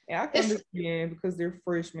 Yeah, I can understand because they're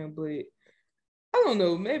freshmen, but I don't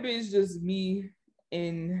know. Maybe it's just me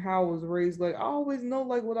and how I was raised. Like I always know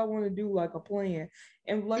like what I want to do, like a plan.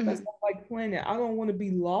 And like I said, like planning. I don't want to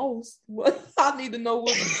be lost. I need to know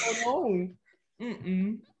what's going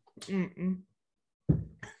on.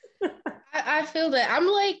 I feel that. I'm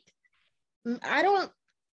like, I don't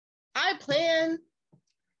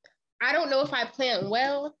know if I plan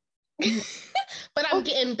well, but I'm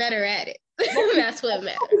getting better at it. That's what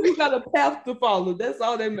matters. You got a path to follow. That's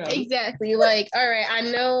all that matters. Exactly. Like, all right, I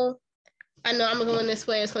know I'm going this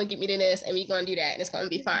way. It's going to get me to this, and we're going to do that, and it's going to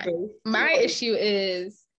be fine. Okay. My issue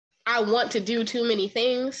is I want to do too many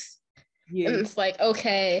things. Yeah. And it's like,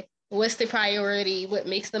 okay, what's the priority? What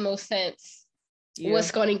makes the most sense? Yeah. What's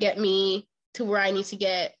going to get me to where I need to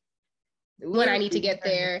get when I need to get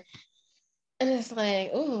there? And it's like,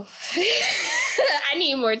 oh, I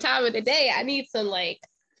need more time of the day. I need some like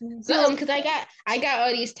something because I got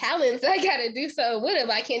all these talents. I got to do something with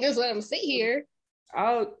them. I can't just let them sit here.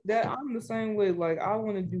 I'm the same way. Like I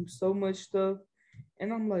want to do so much stuff,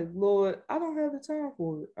 and I'm like, Lord, I don't have the time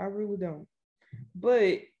for it. I really don't.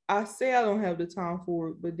 But I say I don't have the time for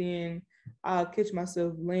it, but then I'll catch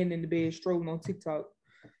myself laying in the bed strolling on TikTok.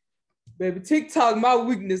 Baby, TikTok, my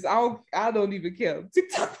weakness. I don't even care.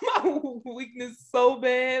 TikTok, my weakness so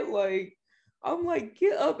bad. Like I'm like,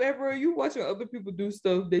 get up, Ever. You watching other people do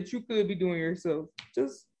stuff that you could be doing yourself.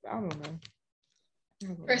 Just I don't know.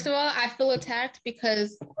 First of all, I feel attacked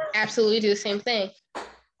because I absolutely do the same thing.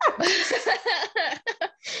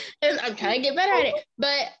 And I'm trying to get better at it.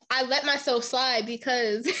 But I let myself slide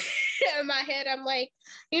because in my head, I'm like,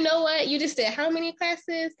 you know what? You just did how many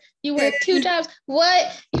classes? You work 2 jobs.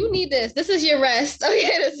 What? You need this. This is your rest.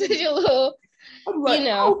 Okay, this is your little, I'm like, I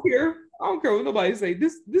don't care what nobody say.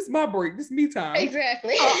 This is my break. This is me time.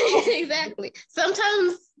 Exactly. Exactly.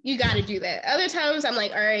 Sometimes you got to do that. Other times I'm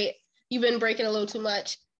like, all right, you've been breaking a little too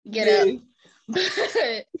much. Get up.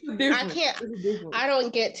 I can't. I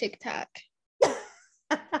don't get TikTok.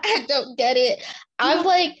 I don't get it. I'm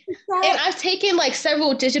like, and I've taken like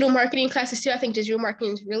several digital marketing classes too. I think digital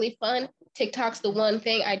marketing is really fun. TikTok's the one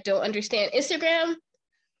thing I don't understand. Instagram,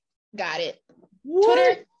 got it.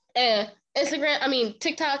 What? Twitter,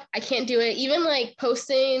 TikTok, I can't do it. Even like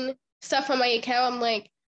posting stuff on my account, I'm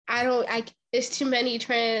like, there's too many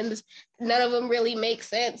trends. None of them really make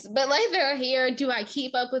sense. But like they're here. Do I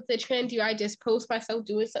keep up with the trend? Do I just post myself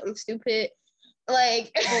doing something stupid?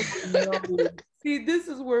 Like, see, this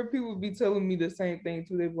is where people be telling me the same thing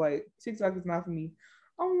too. They're like, TikTok is not for me.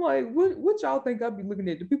 I'm like, what y'all think I'll be looking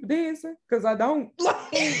at? The people dancing? Because I don't.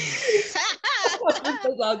 Because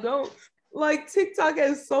I don't. Like, TikTok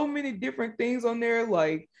has so many different things on there,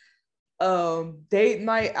 like date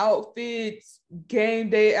night outfits, game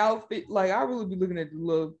day outfit. Like, I really be looking at the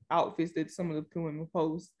little outfits that some of the women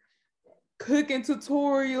post. Cooking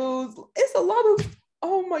tutorials. It's a lot of,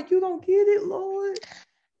 oh my, you don't get it, Lord.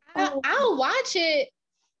 I'll watch it.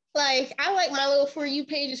 Like, I like my little For You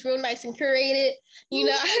page is real nice and curated. You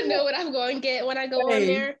know, I know what I'm going to get when I go on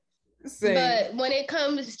there. Same. But when it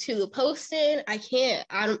comes to posting, I can't.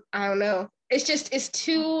 I don't know. It's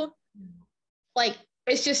too, like,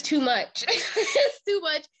 it's just too much. It's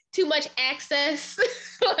too much access.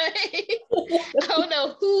 Like, I don't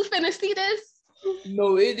know who finna see this.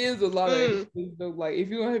 No, it is a lot of like if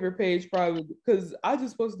you don't have your page private, because I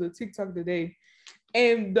just posted a TikTok today.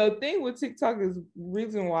 And the thing with TikTok is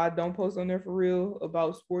reason why I don't post on there for real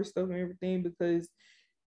about sports stuff and everything, because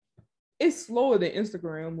it's slower than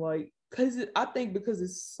Instagram. Like, I think because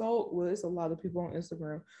it's a lot of people on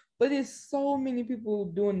Instagram, but it's so many people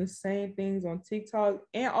doing the same things on TikTok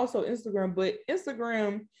and also Instagram. But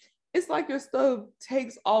Instagram, it's like your stuff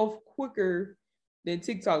takes off quicker than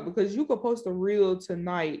TikTok, because you could post a reel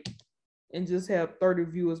tonight and just have 30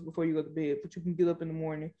 viewers before you go to bed, but you can get up in the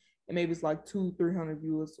morning and maybe it's like 200-300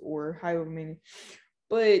 viewers or however many.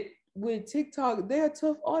 But with TikTok, they're a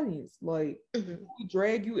tough audience. Like, Mm-hmm. we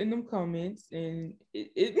drag you in them comments, and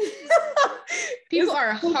People it's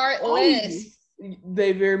are funny. heartless.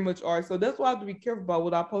 They very much are. So that's why I have to be careful about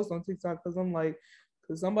what I post on TikTok, because I'm like,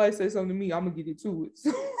 because somebody say something to me, I'm gonna get it to it.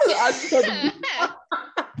 So I just have to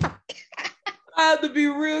be, I have to be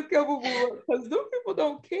real careful because those people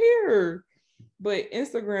don't care. But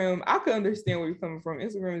Instagram, I can understand where you're coming from.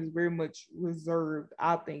 Instagram is very much reserved,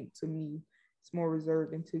 I think, to me. It's more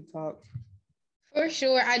reserved than TikTok. For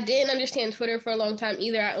sure. I didn't understand Twitter for a long time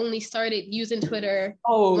either. I only started using Twitter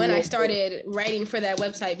Oh, when I yeah. started writing for that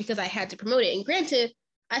website because I had to promote it. And granted,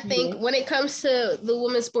 I think Yeah. when it comes to the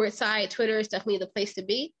women's sports side, Twitter is definitely the place to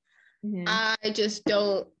be. Mhm. I just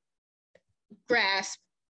don't grasp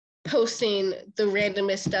posting the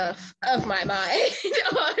randomest stuff of my mind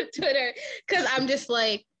on Twitter because I'm just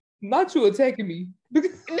like, Not you attacking me. no,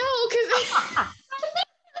 because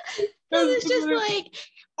it's just like,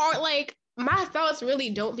 or like my thoughts really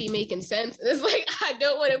don't be making sense. It's like I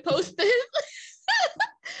don't want to post this.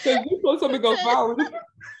 Because you post something go viral.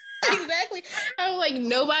 Exactly. I'm like,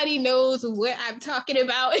 nobody knows what I'm talking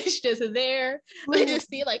about. It's just there. They just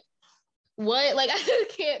see like, what? Like, I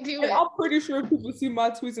just can't do it. I'm pretty sure people see my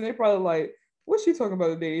tweets and they probably like, what's she talking about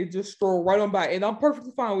today? It just stroll right on by. And I'm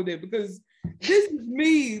perfectly fine with it because this is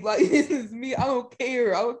me. Like, this is me. I don't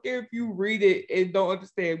care. I don't care if you read it and don't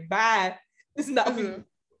understand. Bye. It's not me.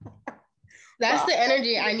 That's the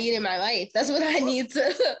energy I need in my life. That's what I need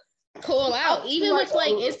to pull out. Even with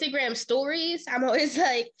like Instagram stories, I'm always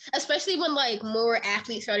like, especially when like more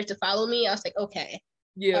athletes started to follow me, I was like, okay,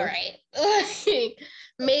 yeah, all right. Like,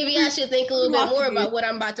 maybe I should think a little bit more about what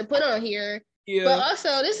I'm about to put on here. Yeah. But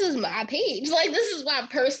also, this is my page. Like, this is my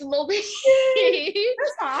personal page.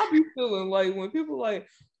 That's how I be feeling. Like when people like,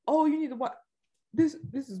 oh, you need to watch this.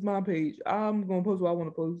 This is my page. I'm gonna post what I want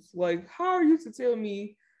to post. Like, how are you to tell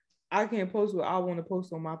me I can't post what I want to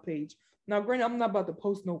post on my page? Now, granted, I'm not about to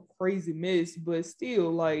post no crazy mess, but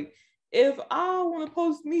still, like, if I want to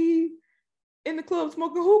post me in the club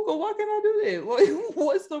smoking hookah, why can't I do that? Like,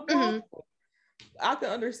 what's the problem? I can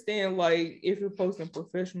understand like if you're posting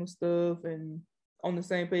professional stuff and on the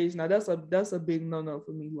same page. Now that's a big no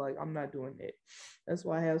for me. Like I'm not doing that. That's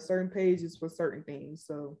why I have certain pages for certain things.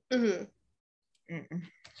 So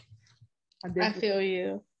I feel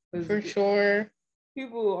you for sure.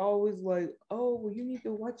 People are always like, oh, well, you need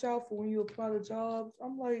to watch out for when you apply to jobs.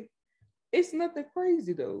 I'm like, it's nothing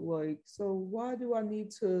crazy though. Like, so why do I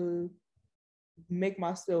need to make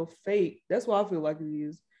myself fake? That's what I feel like it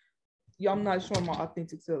is. Yeah, I'm not showing my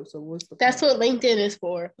authentic self. So what's the That's point? what LinkedIn is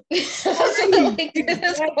for. That's what LinkedIn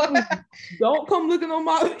is for. Don't come looking on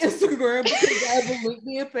my Instagram because I have a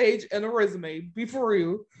LinkedIn page and a resume. Be for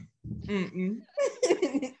real.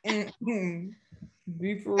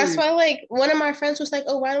 Be for That's real. why, like, one of my friends was like,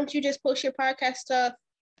 "Oh, why don't you just post your podcast stuff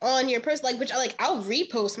on your person?" Like, which I'll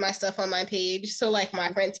repost my stuff on my page so like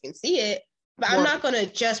my friends can see it. But I'm not gonna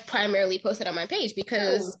just primarily post it on my page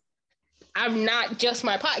because I'm not just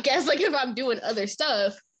my podcast. Like if I'm doing other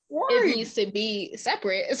stuff, it needs to be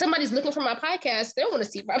separate. If somebody's looking for my podcast, they don't want to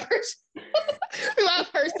see my my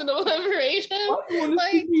personal information.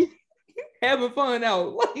 Like having fun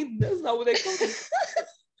out. Like that's not what they call it.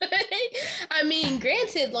 I mean,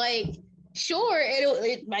 granted, like sure,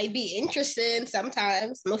 it might be interesting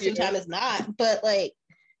sometimes. Most of the time, it's not. But like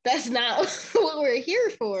that's not what we're here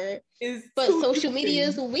for. But social media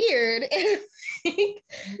is weird.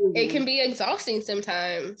 It can be exhausting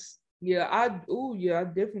sometimes. Yeah, I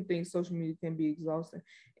definitely think social media can be exhausting.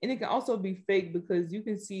 And it can also be fake because you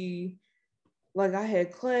can see, like I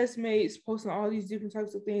had classmates posting all these different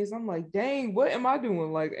types of things. I'm like, dang, what am I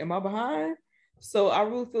doing? Like, am I behind? So I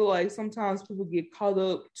really feel like sometimes people get caught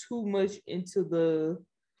up too much into the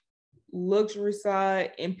luxury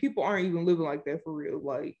side and people aren't even living like that for real.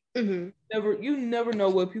 Like you never know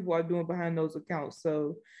what people are doing behind those accounts.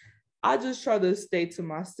 So I just try to stay to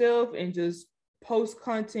myself and just post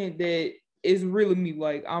content that is really me.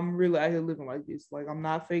 Like I'm really out here living like this. Like I'm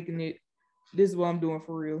not faking it. This is what I'm doing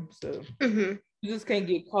for real. So you just can't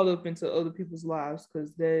get caught up into other people's lives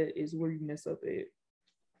because that is where you mess up at.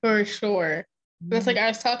 For sure. It's like I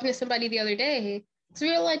was talking to somebody the other day. So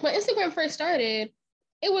we were like, when Instagram first started,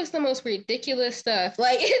 it was the most ridiculous stuff.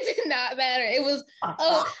 Like it did not matter. It was,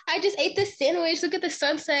 oh, I just ate this sandwich. Look at the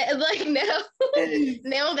sunset. And like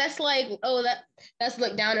now that's like, oh, that's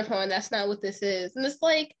looked down upon. That's not what this is. And it's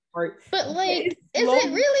like, but like, is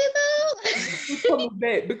it really though? It's coming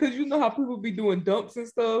back because you know how people be doing dumps and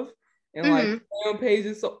stuff and like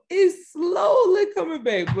pages. So it's slowly coming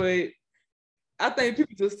back, but I think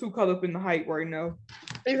people just too caught up in the hype right now.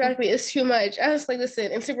 Exactly. It's too much. I was like,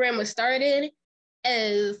 listen, Instagram was started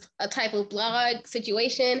as a type of blog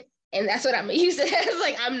situation, and that's what I'm gonna use it as.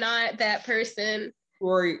 Like, I'm not that person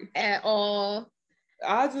right at all.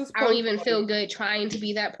 I don't even feel good trying to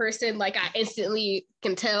be that person. Like, I instantly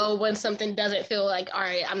can tell when something doesn't feel like, all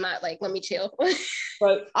right, I'm not like, let me chill.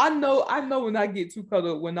 But I know when I get too caught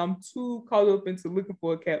up, when I'm too caught up into looking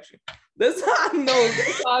for a caption. That's how I know.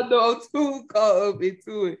 That's how I know I'm too caught up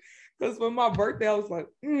into it. Because for my birthday, I was like,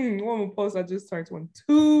 one post, I just turned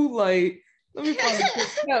 22. Like, let me find a good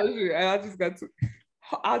caption. And I just got too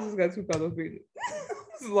caught up in it.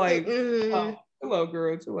 It's like, hello,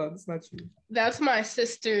 girl, chill out. It's not you. That's my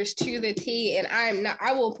sister's to the T, and I'm not.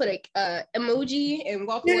 I will put a emoji and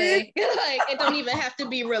walk away. Like, it don't even have to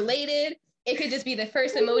be related. It could just be the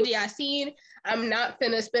first emoji I seen. I'm not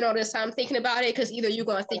finna spend all this time thinking about it because either you're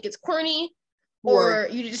gonna think it's corny or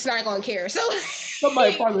you're just not gonna care. So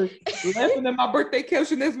somebody probably laughing at my birthday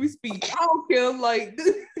caption as we speak. I don't care. Like,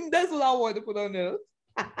 that's what I wanted to put on there.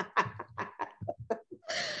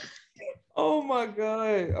 Oh my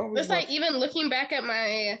god! It's like, even looking back at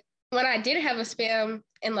when I did have a spam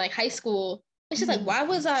in like high school, it's just like, why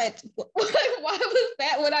was that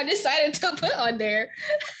what I decided to put on there?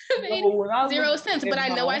 Made zero sense. But I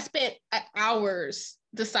know I spent hours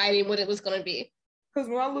deciding what it was going to be. Because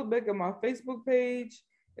when I look back at my Facebook page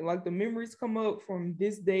and like the memories come up from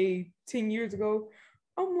this day 10 years ago,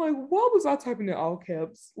 I'm like, why was I typing in all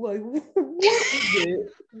caps? Like, what is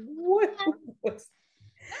it? What was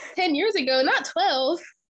 10 years ago, not 12.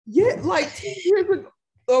 Yeah, like 10 years ago.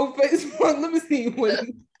 Oh, Facebook. Let me see.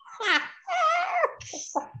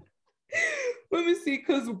 Let me see,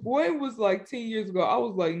 because when was like 10 years ago, I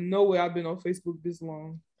was like, no way I've been on Facebook this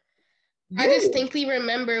long. Yeah. I distinctly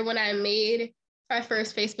remember when I made my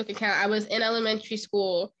first Facebook account, I was in elementary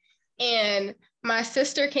school, and my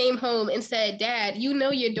sister came home and said, Dad, you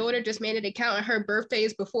know your daughter just made an account and her birthday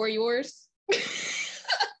is before yours?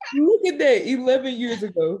 Look at that, 11 years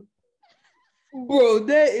ago. Bro,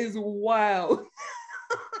 that is wild.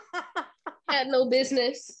 Had no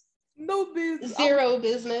business. No business. Zero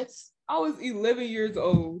business. I was 11 years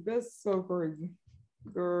old. That's so crazy.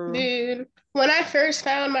 Girl. Dude, when I first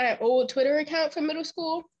found my old Twitter account from middle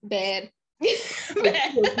school, bad.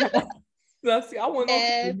 Bad. Now, see, I went on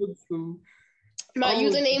to middle school. My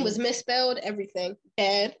username was misspelled, everything.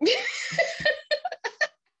 Bad.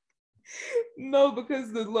 No,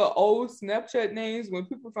 because the little old Snapchat names, when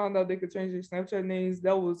people found out they could change their Snapchat names,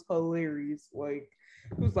 that was hilarious. Like,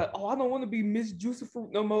 it was like, oh, I don't want to be Miss Juicy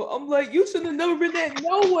Fruit no more. I'm like, you should have never been that.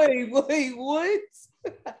 No way. Like, what?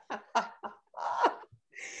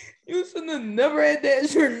 You should have never had that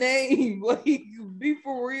as your name. Like, be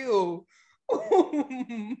for real. Oh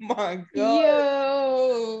my god.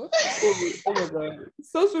 Yo. Oh my god.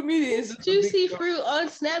 Social media is just Juicy Fruit on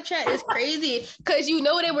Snapchat is crazy because you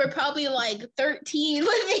know they were probably like 13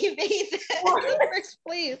 when they made that in the first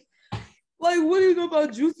place. Like, what do you know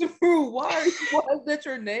about Juicy Fruit? Why is that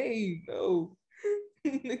your name? No.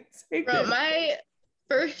 Bro, my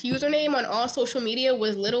first username on all social media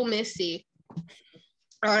was Little Missy.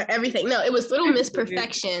 Everything. No, it was Little Miss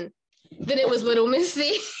Perfection. Then it was Little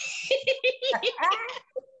Missy.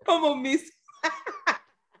 Come on, Miss.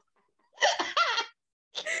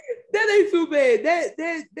 That ain't too bad.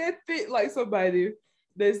 That fit like somebody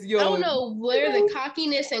that's young. I don't know where the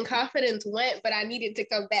cockiness and confidence went, but I needed to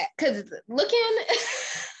come back because looking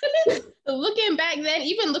back then,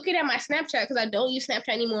 even looking at my Snapchat, because I don't use Snapchat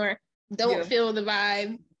anymore, don't feel the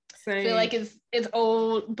vibe. Same. Feel like it's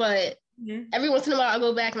old, but every once in a while I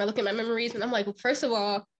go back and I look at my memories and I'm like, well, first of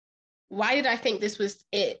all, why did I think this was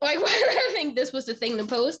it? Like, why did I think this was the thing to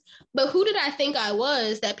post? But who did I think I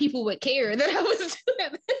was that people would care that I was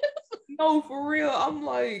doing this? No, for real. I'm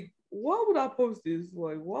like, why would I post this?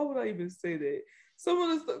 Like, why would I even say that? Some of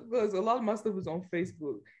the stuff, because a lot of my stuff was on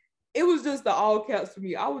Facebook. It was just the all caps for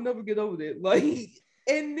me. I would never get over that. Like,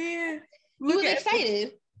 and then you was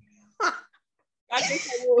excited. I guess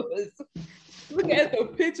I was. Look at the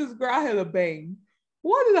pictures, girl. I had a bang.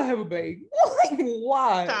 Why did I have a bang? Like,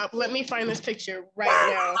 why? Stop. Let me find this picture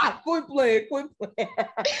right now. Quit playing. Girl,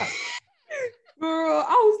 I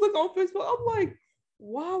was looking on Facebook. I'm like,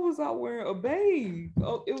 why was I wearing a bang?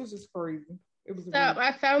 Oh, it was just crazy. It was. Stop.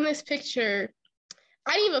 I found this picture.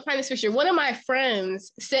 I didn't even find this picture. One of my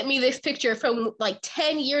friends sent me this picture from like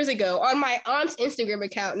 10 years ago on my aunt's Instagram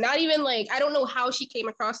account. Not even like, I don't know how she came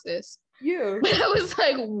across this. Yeah. But I was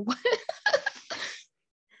like, what?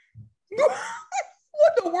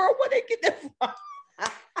 What the world? Where they get that from?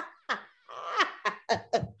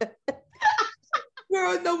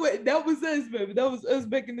 Girl, no way. That was us, baby. That was us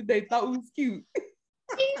back in the day. Thought it was cute.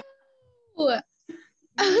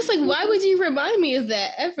 I was like, why would you remind me of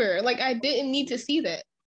that ever? Like, I didn't need to see that.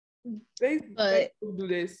 They do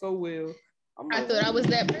that so well. I thought I was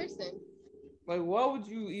that person. Like, why would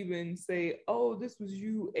you even say, "Oh, this was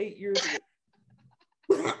you 8 years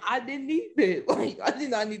ago"? I didn't need that. Like, I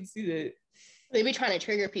did not need to see that. They be trying to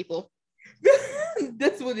trigger people.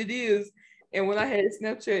 That's what it is. And when I had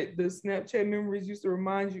Snapchat, the Snapchat memories used to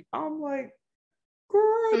remind you. I'm like,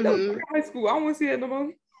 girl, that was high school. I don't want to see that no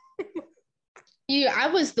more. Yeah, I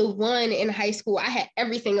was the one in high school. I had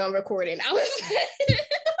everything on recording. I was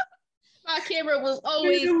my camera was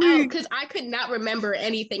always out because I could not remember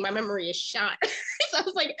anything. My memory is shot. So I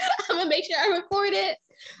was like, I'm gonna make sure I record it.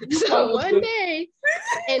 So one day,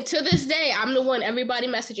 and to this day, I'm the one everybody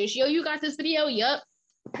messages. Yo, you got this video? Yup.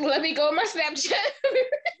 Let me go on my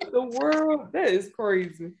Snapchat. The world, that is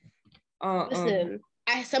crazy. Listen,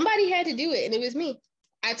 somebody had to do it, and it was me.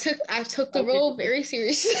 I took the role very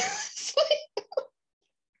seriously.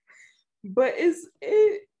 But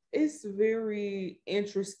it's very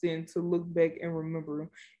interesting to look back and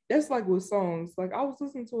remember. That's like with songs. Like I was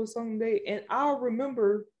listening to a song today, and I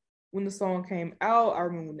remember when the song came out. I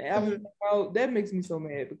remember when the album came out. That makes me so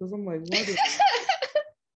mad because I'm like,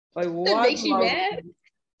 why? Why makes you mad?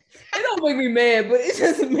 It don't make me mad, but it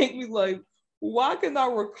doesn't make me like, why can I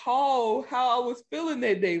recall how I was feeling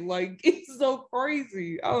that day? Like it's so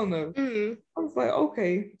crazy. I don't know. I was like,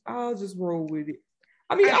 okay, I'll just roll with it.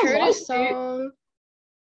 I mean, I heard a song.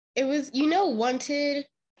 It was, Wanted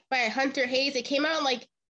by Hunter Hayes. It came out like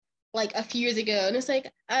a few years ago. And it's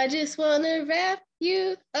like, I just want to wrap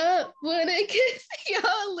you up, want to kiss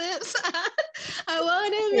your lips. I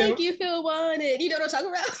want to make you feel wanted. You know what I'm talking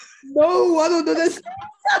about? No, I don't know this.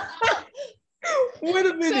 Wait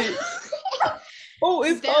a minute.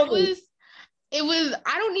 It was,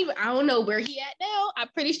 I don't know where he at now. I'm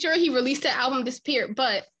pretty sure he released the album Disappeared,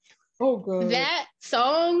 but God. That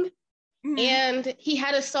song, and he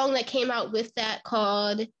had a song that came out with that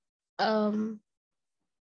called I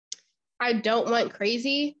Don't Want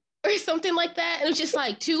Crazy or something like that. And it was just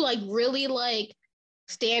like two like really like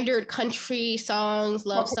standard country songs,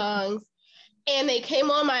 love songs. And they came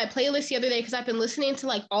on my playlist the other day because I've been listening to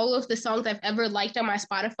like all of the songs I've ever liked on my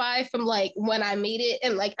Spotify from like when I made it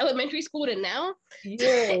in like elementary school to now.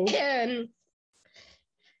 Yeah. And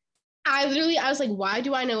I was like, why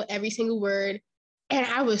do I know every single word? And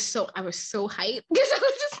I was so hyped because I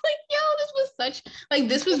was just like, yo,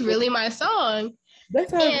 this was really my song.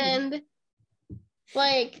 That's how and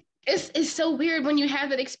like it's so weird when you have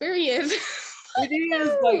that experience. It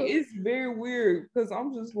is like it's very weird because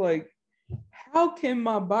I'm just like, how can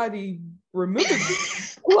my body remember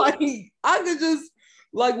this? Like I could just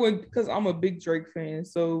like because I'm a big Drake fan.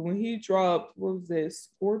 So when he dropped, what was that,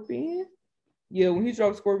 Scorpion? Yeah, when he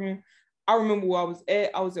dropped Scorpion, I remember where I was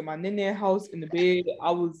at. I was at my Nene house in the bed.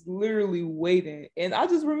 I was literally waiting. And I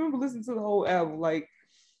just remember listening to the whole album. Like,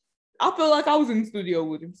 I felt like I was in the studio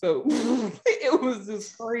with him. So it was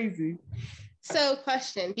just crazy. So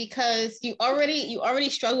question, because you already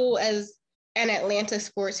struggle as an Atlanta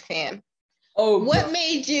sports fan. Oh, what God.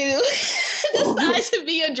 Made you decide to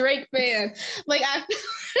be a Drake fan? Like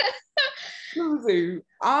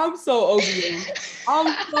I'm so over you.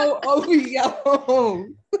 I'm so over you.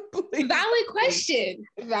 Valid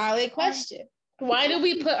question. Why do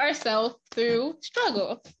we put ourselves through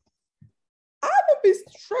struggle? I don't be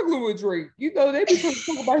struggling with Drake. You know, they be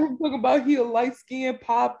talking about he a light skinned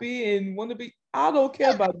poppy and want to be. I don't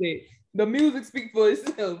care about that. The music speaks for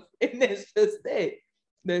itself, and that's just that.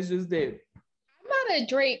 That's just that. I'm not a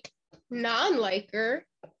Drake non-liker.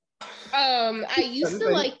 I used to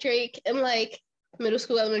like Drake in like middle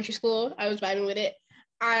school, elementary school. I was vibing with it.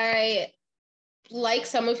 I like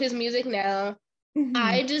some of his music now.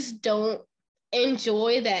 I just don't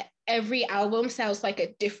enjoy that every album sounds like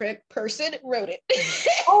a different person wrote it.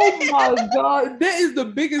 Oh my God. That is the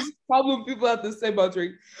biggest problem people have to say about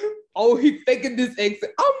Drake. Oh, he faking this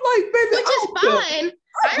accent. I'm like, baby, which is fine.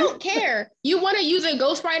 I don't care. You want to use a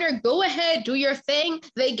ghostwriter? Go ahead, do your thing.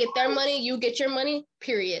 They get their money, you get your money,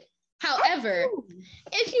 period. However,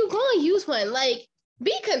 if you go and use one, like,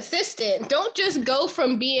 be consistent. Don't just go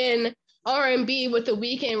from being R&B with The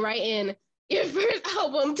Weeknd writing your first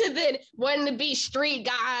album to then wanting to be street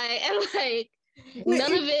guy, and like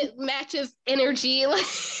none of it matches energy. Like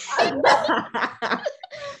I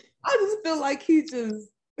just feel like he's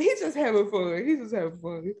just having fun. He's just having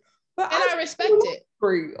fun. But I respect it.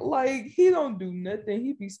 Great. Like he don't do nothing.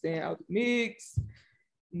 He be staying out the mix.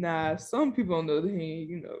 Nah, some people on the other hand,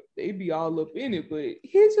 you know, they be all up in it, but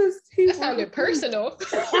he that sounded personal.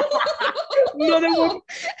 No,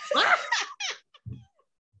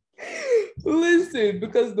 listen,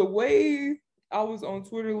 because the way I was on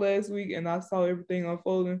Twitter last week and I saw everything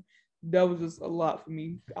unfolding, that was just a lot for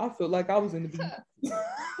me. I felt like I was in the beef.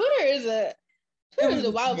 Twitter is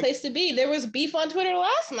a wild place to be. There was beef on Twitter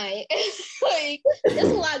last night. Like, there's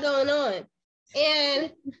a lot going on.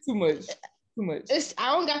 And too much.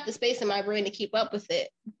 I don't got the space in my brain to keep up with it.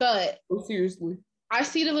 But seriously, I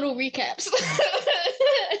see the little recaps.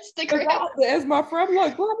 As my friend, I'm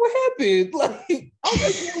like, what happened? Like,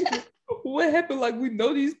 what happened? Like, we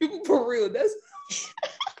know these people for real. That's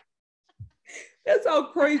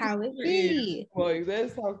how crazy Twitter is. Like,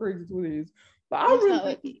 that's how crazy Twitter is.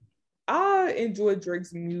 But I enjoy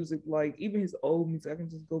Drake's music, like even his old music. I can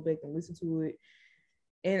just go back and listen to it,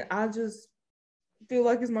 and I just feel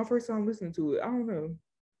like it's my first time listening to it. I don't know.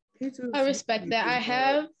 I respect that. I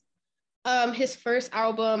have his first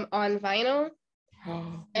album on vinyl,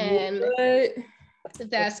 and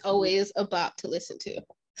that's always a bop to listen to.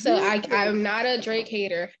 So I'm not a Drake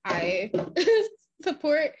hater. I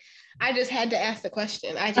support. I just had to ask the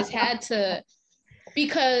question. I just had to,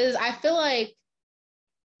 because I feel like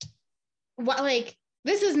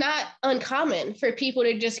this is not uncommon for people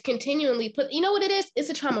to just continually put, you know what it is? It's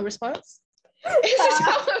a trauma response. It's a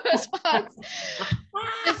trauma response.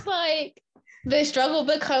 It's like the struggle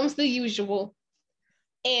becomes the usual.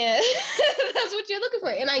 And that's what you're looking for.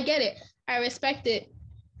 And I get it. I respect it.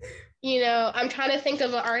 You know, I'm trying to think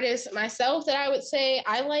of an artist myself that I would say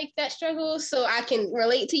I like that struggle so I can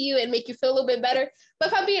relate to you and make you feel a little bit better. But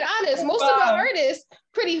if I'm being honest, most of my artists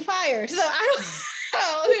pretty fire. So I don't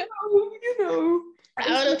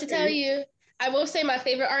know what to tell you. I will say my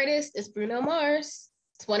favorite artist is Bruno Mars.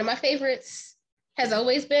 It's one of my favorites. Has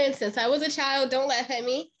always been since I was a child. Don't laugh at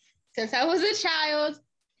me. Since I was a child,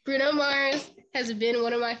 Bruno Mars has been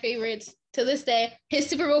one of my favorites to this day. His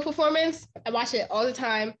Super Bowl performance, I watch it all the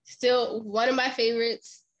time. Still one of my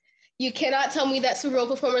favorites. You cannot tell me that Super Bowl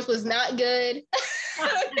performance was not good. I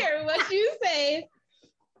don't care what you say.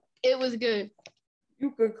 It was good.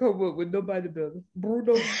 You could come up with nobody better.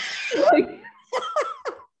 Bruno.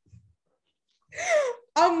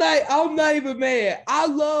 I'm not even mad. I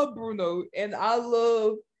love Bruno and I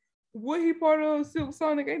love what he part of Silk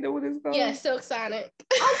Sonic. Ain't that what it's called? Yeah, Silk Sonic.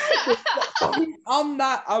 I'm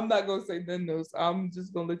not gonna say nothing else. I'm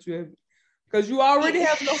just gonna let you have it. Because you already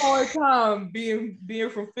having a hard time being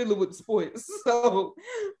from Philly with sports. So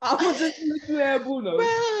I'm gonna just let you have Bruno.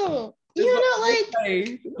 Bro, you know, like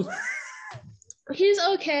he's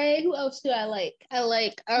okay. Who else do I like? I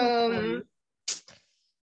like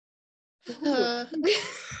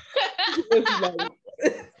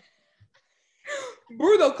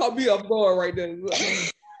Bruno caught me off guard right there.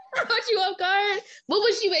 Caught you off guard? What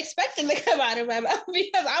was you expecting to come out of my mouth?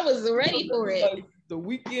 Because I was ready for it. Like The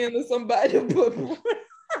Weeknd or somebody.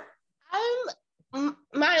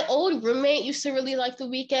 My old roommate used to really like The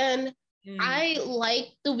Weeknd. I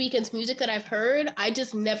like The Weeknd's music that I've heard. I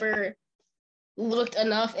just never looked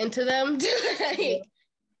enough into them to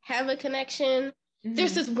have a connection.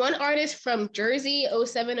 There's this one artist from Jersey,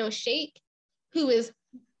 070 Shake, who is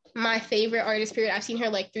my favorite artist, period. I've seen her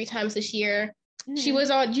like 3 times this year. She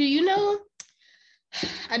was on, do you know?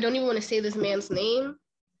 I don't even want to say this man's name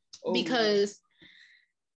because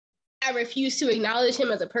I refuse to acknowledge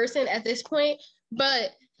him as a person at this point.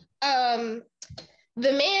 But the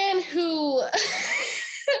man who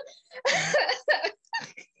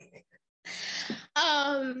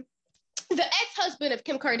the ex-husband of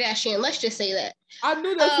Kim Kardashian, let's just say that. I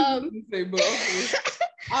knew that's what you were going to say, but okay.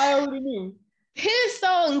 I already knew. His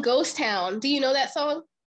song Ghost Town. Do you know that song?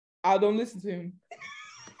 I don't listen to him.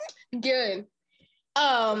 Good.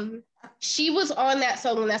 She was on that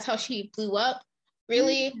song and that's how she blew up,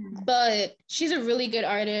 really. But she's a really good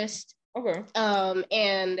artist. Okay.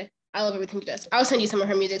 And I love everything she does. I'll send you some of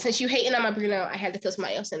her music. Since you hating on my Bruno, I had to throw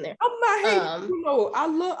somebody else in there. I'm not hating Bruno. I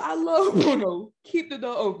love Bruno. Keep the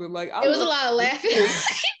door open. Like it was a lot of laughing.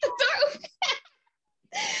 Keep the door open.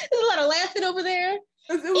 There's a lot of laughing over there.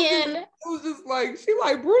 It was just like, she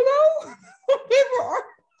like Bruno?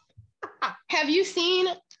 Have you seen,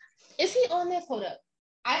 is he on this? Hold up.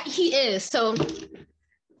 He is. So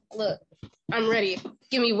look, I'm ready.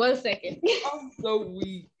 Give me 1 second. I'm so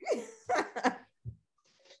weak.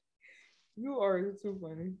 You are too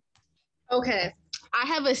funny. Okay. I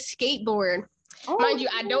have a skateboard. Mind you,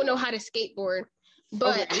 I don't know how to skateboard,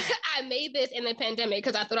 but I made this in the pandemic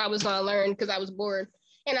because I thought I was going to learn because I was bored.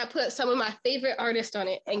 And I put some of my favorite artists on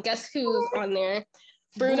it. And guess who's on there?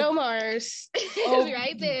 Bruno Mars is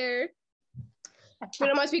right there.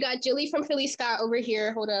 Bruno Mars, we got Jilly from Philly Scott over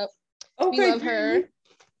here. Hold up. We love her.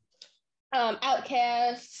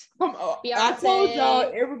 Outkast. I told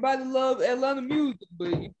y'all everybody loves Atlanta music, but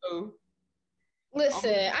you know.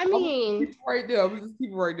 Listen, I I'm gonna mean, keep it right there. I'm gonna just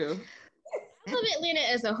keep it right there. I love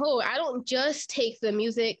Atlanta as a whole. I don't just take the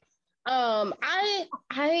music.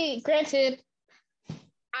 I granted,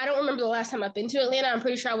 I don't remember the last time I've been to Atlanta. I'm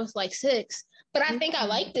pretty sure I was like 6, but I think I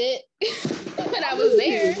liked it when I was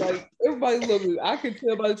there. Like everybody loves it. I can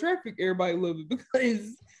tell by the traffic, everybody loves it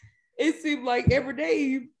because it seemed like every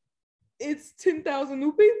day it's 10,000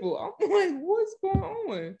 new people. I'm like, what's going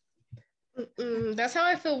on? That's how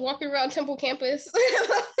I feel walking around Temple campus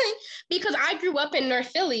because I grew up in North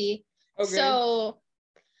Philly. Okay. So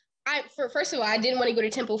first of all, I didn't want to go to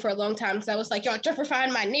Temple for a long time because I was like, y'all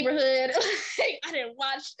gentrifying my neighborhood. I didn't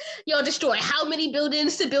watch y'all destroy how many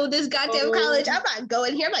buildings to build this goddamn college. I'm not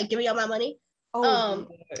going here. I'm like, give me all my money.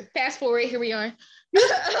 Fast forward, here we are.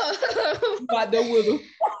 Got there with them.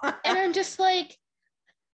 And I'm just like,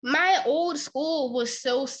 my old school was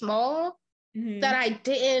so small that I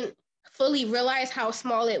didn't fully realize how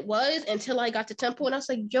small it was until I got to Temple, and I was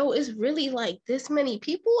like, yo, it's really like this many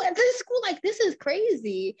people at this school. Like, this is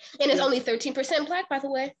crazy. And it's only 13% Black, by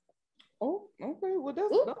the way. Oh, okay. Well,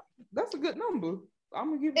 that's a good number. I'm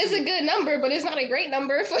gonna give it's a good number, but it's not a great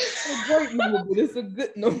number. It's a great number, but it's a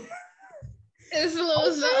good number. It's a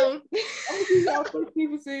little something.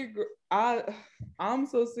 I'm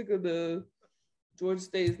so sick of the Georgia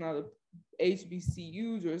State is not a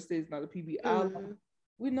HBCU. Georgia State is not a PBI.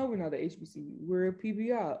 We know we're not a HBCU. We're a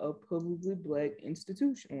PBI, a publicly Black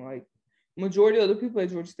institution. Like, majority of the people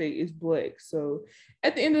at Georgia State is Black. So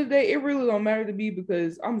at the end of the day, it really don't matter to me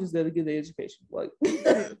because I'm just there to get the education. Like,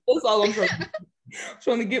 that's all I'm trying to do.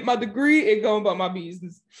 Trying to get my degree and going about my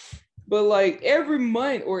business. But like every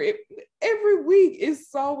month or every week,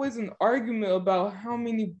 it's always an argument about how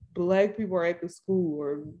many Black people are at the school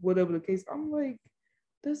or whatever the case. I'm like,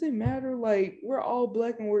 does it matter? Like, we're all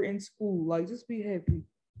Black and we're in school. Like, just be happy.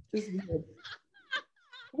 Just be happy.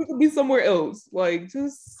 We could be somewhere else. Like,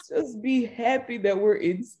 just be happy that we're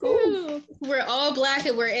in school. We're all Black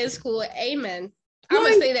and we're in school. Amen. I'm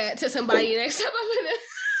gonna say that to somebody next time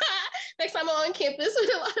next time I'm on campus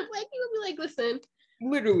with a lot of Black people. Be like, listen,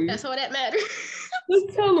 literally, that's all that matters.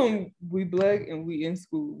 Just tell them we Black and we in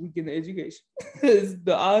school. We get an education because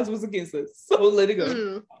the odds was against us. So let it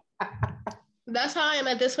go. That's how I am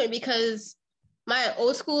at this point because my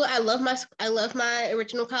old school, I love my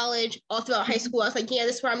original college. All throughout high school, I was like, yeah,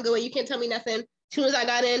 this is where I'm going. You can't tell me nothing. As soon as I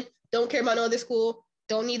got in, don't care about no other school.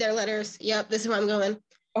 Don't need their letters. Yep, this is where I'm going.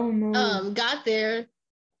 Oh no. Got there,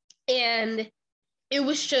 and it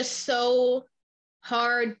was just so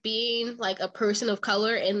hard being like a person of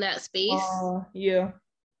color in that space. Yeah.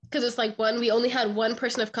 Because it's like we only had one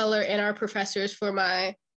person of color in our professors for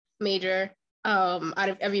my major. Out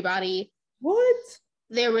of everybody. What?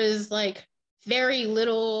 There was like very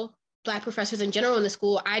little Black professors in general in the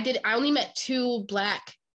school. I only met 2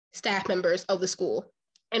 Black staff members of the school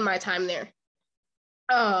in my time there.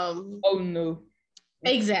 Oh no.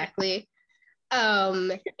 Exactly.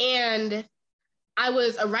 And I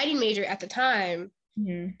was a writing major at the time.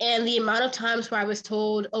 And the amount of times where I was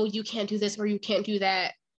told, oh, you can't do this or you can't do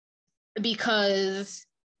that because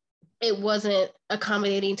it wasn't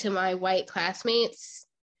accommodating to my white classmates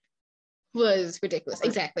was ridiculous.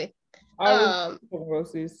 Exactly. So I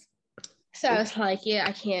was like, yeah,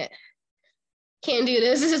 I can't do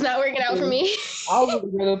this. This is not working out for me. I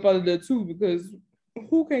would get up out of there too because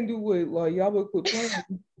who can do what? Like, y'all would quit playing,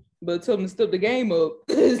 but tell them to step the game up.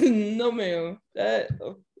 No, man. I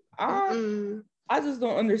just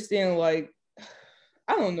don't understand. Like,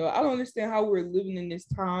 I don't know. I don't understand how we're living in this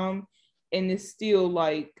time, and it's still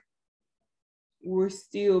like we're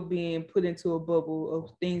still being put into a bubble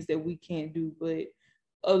of things that we can't do, but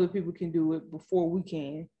other people can do it before we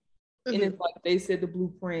can. And it's like they said the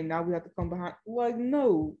blueprint, now we have to come behind. Like,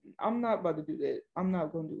 no, I'm not about to do that. I'm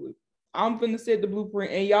not going to do it. I'm going to set the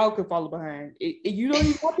blueprint and y'all can follow behind. You don't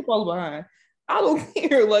even have to follow behind. I don't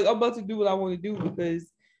care. Like, I'm about to do what I want to do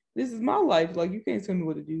because this is my life. Like, you can't tell me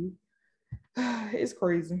what to do. It's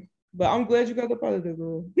crazy. But I'm glad you got up out of there,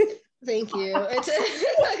 girl. Thank you. I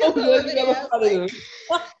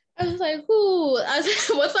was like, ooh.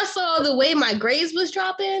 Once I saw the way my grades was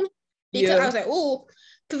dropping, because I was like, ooh,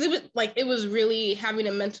 because it was really having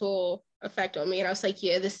a mental effect on me. And I was like,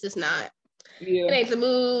 yeah, this is not. Yeah. It ain't the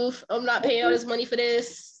move. I'm not paying all this money for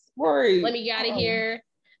this. Right. Let me get out of here.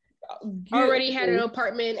 I already had an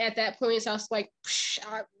apartment at that point, so I was like,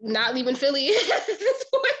 I'm not leaving Philly.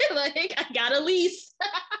 Like, I got a lease.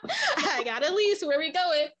 Where we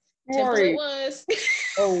going? Temple it was.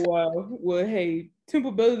 Oh wow. Well, hey,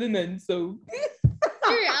 Temple better than nothing. So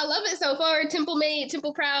I love it so far. Temple made,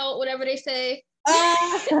 Temple proud, whatever they say.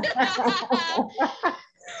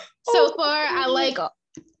 So far, I like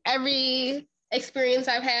every experience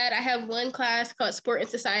I've had. I have one class called Sport and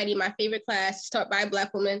Society, my favorite class, taught by a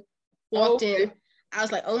Black woman. Walked in, I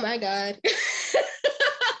was like, oh my God.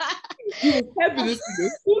 You was happy to see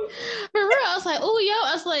this. For real, I was like, oh, yo,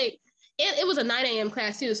 I was like, it was a 9 a.m.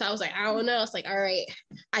 class too. So I was like, I don't know. I was like, all right,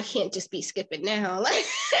 I can't just be skipping now. Like,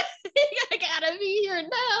 I gotta be here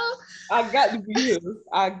now. I got to be here.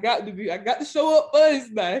 I got to show up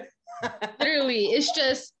first, man. Literally, it's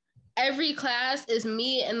just every class is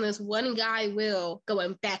me and this one guy, Will,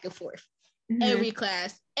 going back and forth. Mm-hmm. Every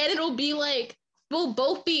class. And it'll be like, we'll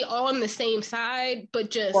both be on the same side,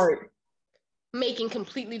 but just making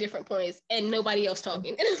completely different points and nobody else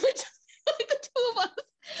talking. And it's like the two of us,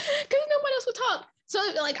 because nobody else will talk. So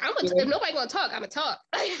like, if nobody gonna talk, I'ma talk.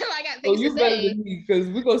 I got things to say. You better than me, because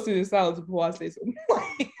we're gonna sit in silence before I say something.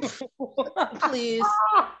 Please.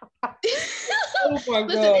 Oh my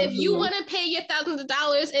Listen, God, if you want to pay your thousands of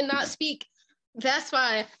dollars and not speak, that's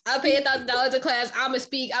fine. I'll pay $1,000 a class. I'ma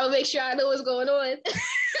speak. I'ma make sure I know what's going on.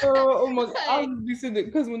 Oh my God, I'll be sitting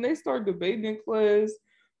because when they start debating in class,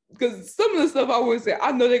 because some of the stuff I would say,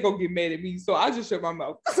 I know they're gonna get mad at me, so I just shut my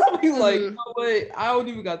mouth. So I'll be like, you know what? I don't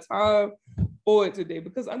even got time for it today,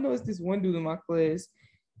 because I know it's this one dude in my class.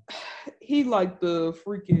 He like the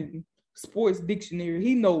freaking sports dictionary.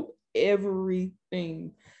 He know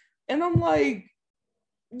everything, and I'm like,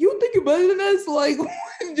 you think you're better than us? Like,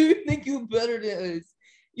 do you think you're better than us?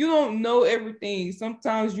 You don't know everything.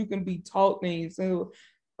 Sometimes you can be taught things. So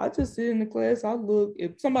I just sit in the class. I look.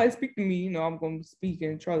 If somebody speak to me, you know, I'm going to speak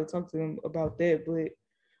and try to talk to them about that. But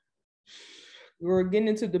we're getting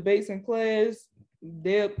into debates in class.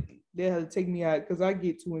 They'll have to take me out because I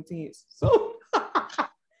get too intense. So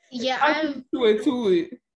yeah, I'm too into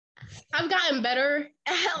it. I've gotten better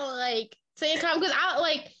at like saying calm, because I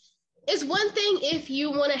like. It's one thing if you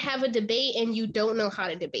want to have a debate and you don't know how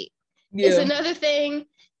to debate. Yeah. It's another thing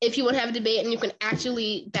if you want to have a debate and you can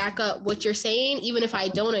actually back up what you're saying, even if I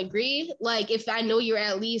don't agree. Like, if I know you're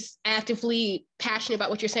at least actively passionate about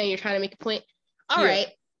what you're saying, you're trying to make a point. All right,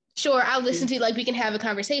 sure, I'll listen to you. Like, we can have a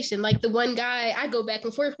conversation. Like, the one guy I go back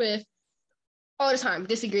and forth with all the time,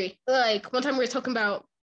 disagree. Like, one time we were talking about,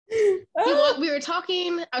 I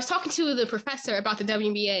was talking to the professor about the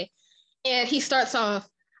WNBA, and he starts off,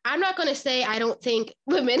 I'm not going to say I don't think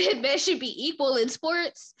women and men should be equal in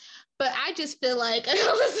sports, but I just feel like, and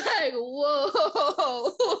I was like,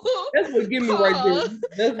 whoa. That's what get me right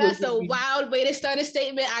there. That's a wild way to start a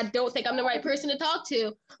statement. I don't think I'm the right person to talk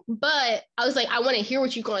to. But I was like, I want to hear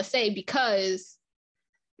what you're going to say, because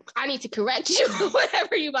I need to correct you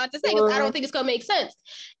whatever you're about to say, because I don't think it's going to make sense.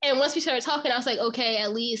 And once we started talking, I was like, okay,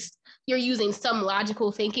 at least you're using some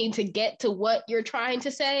logical thinking to get to what you're trying to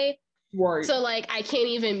say. Right. So like, I can't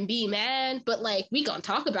even be mad, but like, we gonna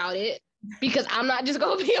talk about it, because I'm not just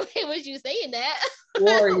gonna be okay with you saying that.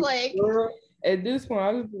 Right. Like, girl, at this point,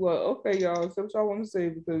 I just be like, okay, y'all, say what y'all want to say,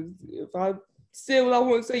 because if I say what I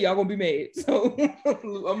want to say, y'all gonna be mad. So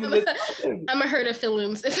I'm gonna hurt her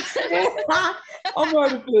feelings. I'm gonna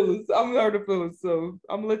hurt her feelings. So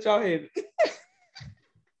I'm gonna let y'all have it.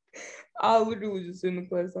 I literally just sit in the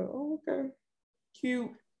class like, oh, okay,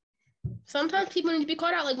 cute. Sometimes people need to be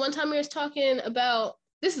called out. Like, one time we were talking about,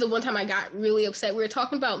 this is the one time I got really upset. We were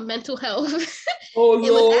talking about mental health. Oh, Lord.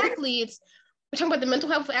 And with athletes, we're talking about the mental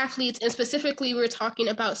health of athletes, and specifically we were talking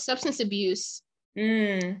about substance abuse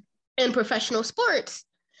in professional sports.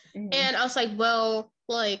 And I was like, well,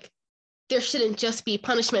 like, there shouldn't just be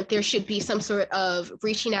punishment. There should be some sort of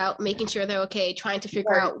reaching out, making sure they're okay, trying to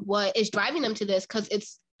figure out what is driving them to this, because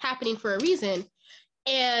it's happening for a reason.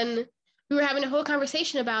 And we were having a whole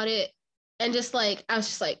conversation about it, and just like, I was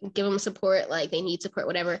just like, give them support, like they need support,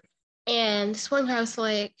 whatever. And this one guy was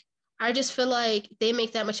like, I just feel like they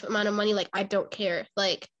make that much amount of money, like I don't care.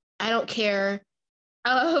 Like, I don't care.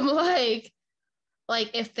 Like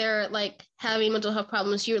if they're like having mental health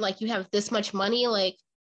problems, you're like, you have this much money, like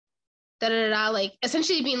like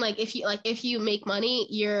essentially being like, if you make money,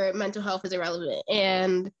 your mental health is irrelevant,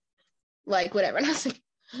 and like whatever. And I was like,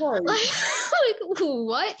 like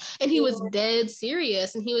what? And he was dead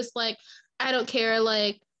serious, and he was like, I don't care,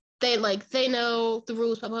 like they know the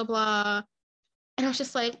rules, blah blah blah. And I was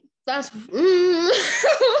just like, that's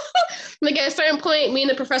like, at a certain point, me and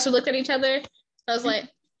the professor looked at each other. I was like,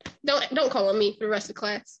 don't call on me for the rest of the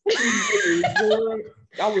class.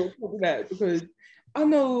 I will talk that, because I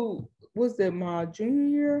know, was that my junior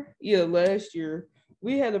year? Yeah, last year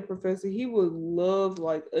we had a professor. He would love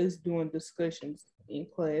like us doing discussions in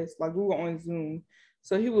class. Like, we were on Zoom,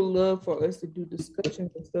 so he would love for us to do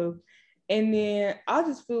discussions and stuff. And then I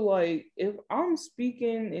just feel like, if I'm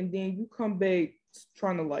speaking and then you come back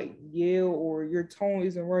trying to like yell, or your tone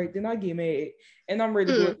isn't right, then I get mad and I'm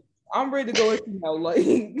ready to go. I'm ready to go with you now, like,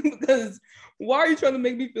 because why are you trying to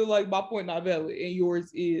make me feel like my point not valid and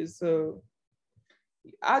yours is? So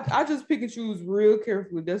I just pick and choose real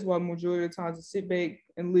carefully. That's why majority of the times I sit back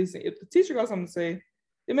and listen. If the teacher got something to say,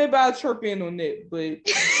 then maybe I'll chirp in on that. But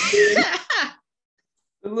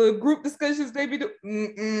the little group discussions they be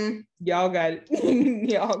doing, y'all got it.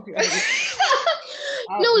 Y'all got it.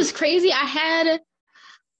 No, it's crazy. I had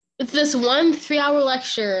this 1 3-hour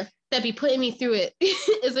lecture that be putting me through it.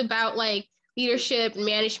 Is about like leadership and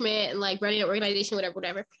management and like running an organization,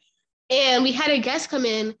 whatever. And we had a guest come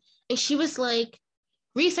in and she was like,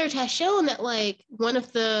 research has shown that like one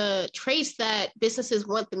of the traits that businesses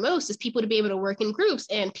want the most is people to be able to work in groups,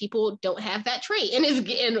 and people don't have that trait, and it's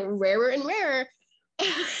getting rarer and rarer.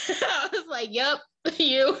 I was like, yep,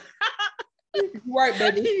 you. Right,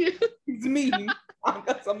 baby. It's me.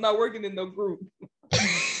 I'm not working in no group.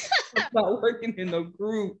 I'm not working in no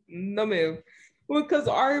group. No, ma'am. Well, because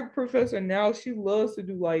our professor now, she loves to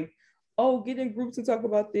do like, oh, get in groups and talk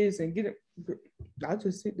about this and get it. I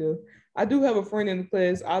just sit there. I do have a friend in the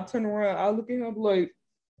class. I'll turn around, I'll look at him like,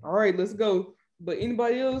 all right, let's go. But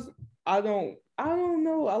anybody else, I don't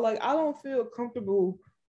know. I don't feel comfortable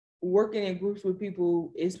working in groups with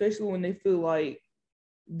people, especially when they feel like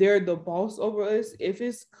they're the boss over us. If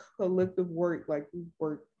it's collective work, like group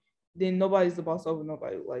work, then nobody's the boss over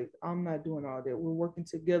nobody. Like, I'm not doing all that. We're working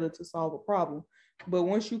together to solve a problem. But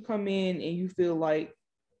once you come in and you feel like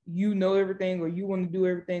you know everything, or you want to do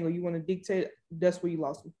everything, or you want to dictate, that's where you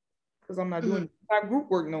lost me. Because I'm not doing not group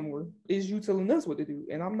work no more. It's you telling us what to do,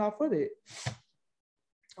 and I'm not for that.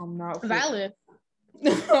 I'm not for valid.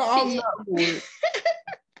 I'm not for it.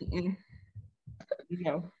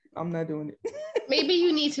 No, I'm not doing it. Maybe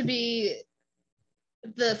you need to be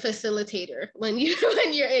the facilitator when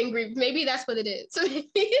you're in group. Maybe that's what it is.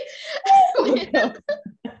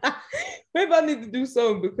 Maybe I need to do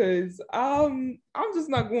something, because I'm just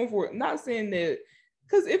not going for it. Not saying that,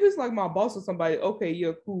 because if it's like my boss or somebody, okay,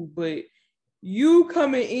 yeah, cool. But you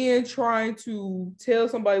coming in trying to tell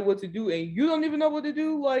somebody what to do and you don't even know what to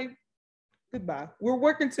do, like, goodbye. We're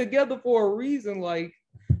working together for a reason. Like,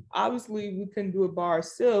 obviously we couldn't do it by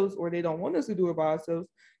ourselves, or they don't want us to do it by ourselves.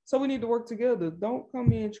 So we need to work together. Don't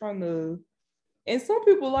come in trying to, and some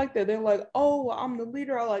people like that. They're like, oh, I'm the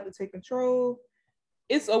leader, I like to take control.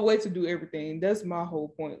 It's a way to do everything. That's my whole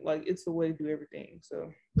point. Like, it's a way to do everything.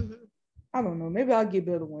 So I don't know. Maybe I'll get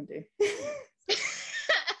better one day.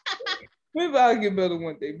 Maybe I'll get better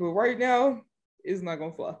one day. But right now, it's not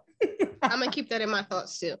gonna fly. I'm gonna keep that in my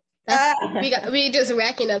thoughts too. We just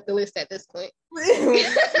racking up the list at this point.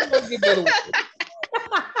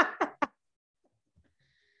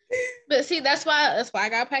 But see, that's why I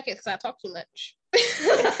got packets, because I talk too much.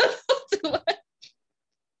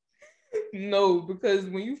 No, because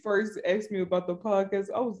when you first asked me about the podcast,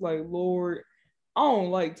 I was like, Lord, I don't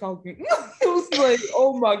like talking. It was like,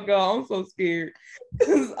 oh my God, I'm so scared.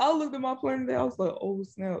 Because I looked at my plan today, I was like, oh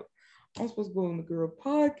snap, I'm supposed to go on the girl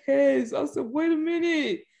podcast. I said, wait a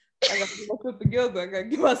minute. I got to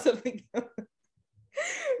get myself together.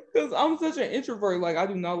 Because I'm such an introvert. Like, I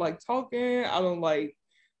do not like talking. I don't like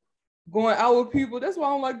going out with people. That's why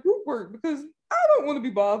I don't like group work, because I don't want to be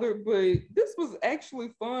bothered. But this was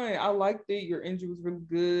actually fun. I liked it. Your energy was really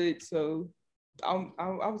good. So I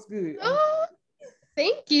was good. Oh,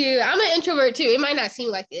 thank you. I'm an introvert too. It might not seem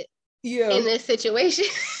like it in this situation.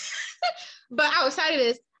 But outside of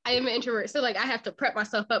this, I am an introvert. So like, I have to prep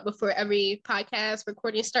myself up before every podcast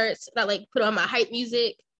recording starts. I like put on my hype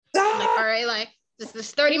music. I'm like, all right, like this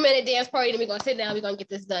 30-minute dance party, then we're gonna sit down, we're gonna get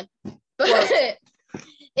this done. But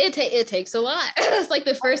it takes a lot. It's like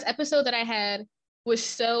the first episode that I had was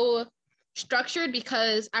so structured,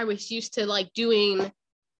 because I was used to like doing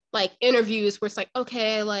like interviews where it's like,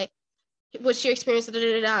 okay, like what's your experience,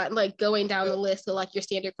 like going down the list of like your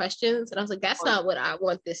standard questions. And I was like, that's not what I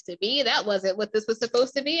want this to be. That wasn't what this was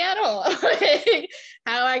supposed to be at all.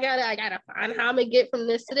 How I gotta find how I'm gonna get from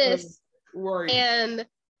this to this. Right. And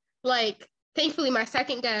like, thankfully my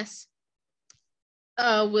second guest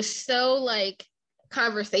was so like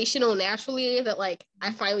conversational naturally that like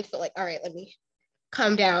I finally feel like, all right, let me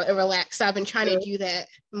calm down and relax. So I've been trying to do that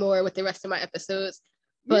more with the rest of my episodes,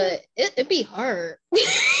 but it'd be hard. You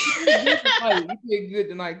did good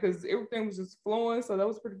tonight, because everything was just flowing, so that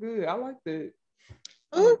was pretty good. I liked it.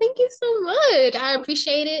 Oh, thank you so much. I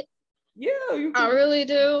appreciate it. Yeah, I really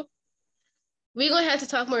do. We're gonna have to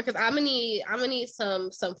talk more, because I'm gonna need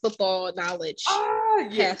some football knowledge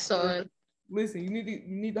passed on. Listen, you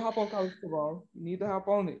need to hop on college football. You need to hop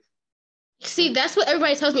on it. See, that's what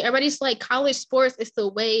everybody tells me. Everybody's like, college sports is the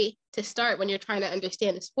way to start when you're trying to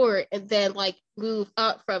understand the sport, and then like move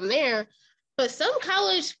up from there. but some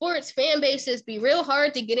college sports fan bases be real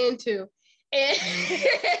hard to get into. And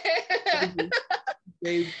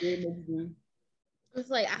it's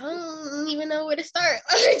like, I don't even know where to start.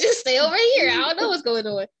 Just stay over here. I don't know what's going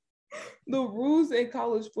on. The rules in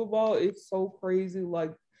college football is so crazy.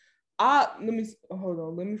 Like, let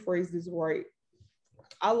me phrase this right.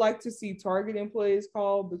 I like to see targeting plays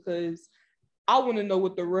called because I want to know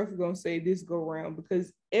what the ref is going to say this go round,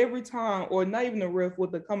 because every time, or not even the ref,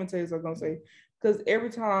 what the commentators are going to say, because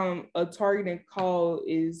every time a targeting call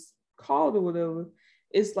is called or whatever,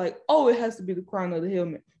 it's like, oh, it has to be the crown of the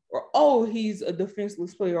helmet, or oh, he's a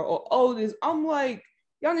defenseless player, or oh, this. I'm like,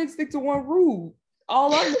 y'all need to stick to one rule.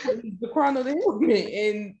 All I know is the crown of the helmet,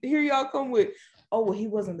 and here y'all come with, oh, well, he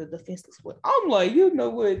wasn't the defenseless player. I'm like, you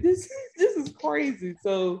know what, this is crazy.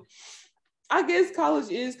 So I guess college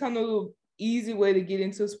is kind of an easy way to get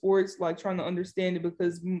into sports, like trying to understand it,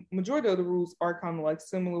 because majority of the rules are kind of like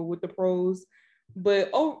similar with the pros.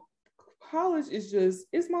 But college is just,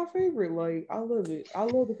 it's my favorite. Like, I love it. I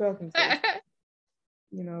love the Falcons.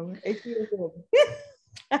 You know,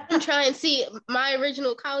 I'm trying to see. My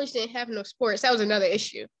original college didn't have no sports. That was another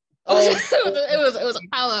issue. It was a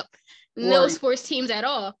pile up. No sports teams at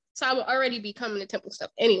all. So I would already be coming to Temple stuff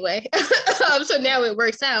anyway. So now it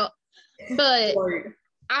works out. But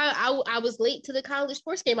I was late to the college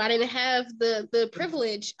sports game. I didn't have the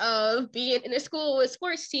privilege of being in a school with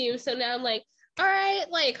sports teams. So now I'm like, all right,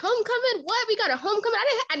 like homecoming. What? We got a homecoming?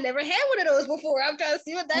 I never had one of those before. I'm trying to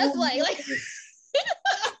see what that's like.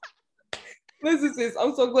 Listen, sis,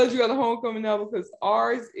 I'm so glad you got a homecoming now, because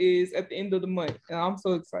ours is at the end of the month, and I'm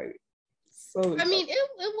so excited. I mean,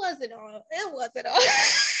 it wasn't all. It wasn't all.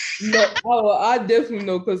 No, I definitely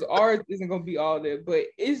know, because ours isn't gonna be all that, but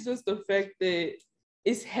it's just the fact that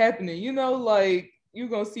it's happening. You know, like you're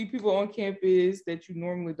gonna see people on campus that you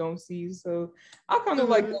normally don't see. So I kind of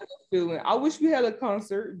like that feeling. I wish we had a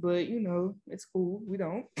concert, but you know, it's cool. We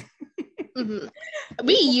don't.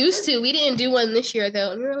 We used to. We didn't do one this year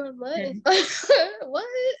though. And we were like, what?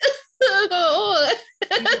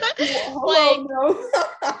 What?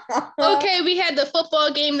 Okay, we had the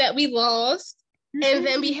football game that we lost, and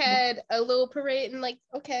then we had a little parade, and like,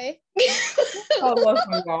 okay. I lost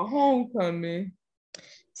my homecoming.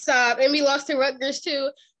 Stop. And we lost to Rutgers too.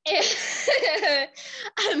 And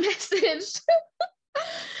I messaged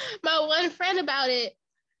my one friend about it,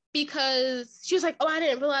 because she was like, oh, I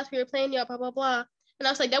didn't realize we were playing y'all, blah, blah, blah. And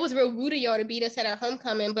I was like, that was real rude of y'all to beat us at our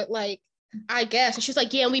homecoming, but like, I guess. And she was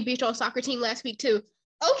like, yeah, and we beat y'all soccer team last week too.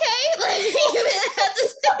 Okay, like, you didn't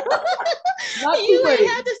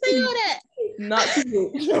have to say all that. Not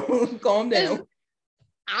too much. Calm down.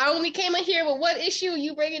 I only came in here with one issue.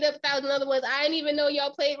 You bringing up 1,000 other ones. I didn't even know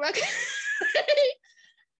y'all played Rutgers.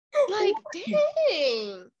 Like,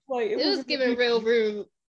 dang. Like, it was giving real rude.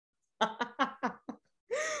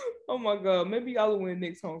 Oh my God, maybe y'all will win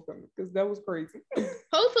next homecoming, because that was crazy.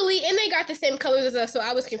 Hopefully, and they got the same colors as us, so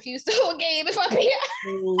I was confused the whole game. If I'm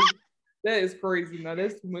being that is crazy. Now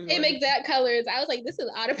that's too much. Same exact colors. I was like, this is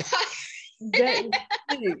out of pocket. That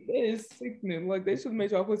is sickening. Like, they should have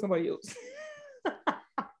made y'all play somebody else.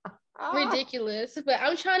 Ridiculous. But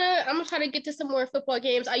I'm gonna try to get to some more football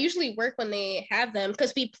games. I usually work when they have them,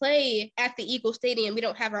 because we play at the Eagle Stadium. We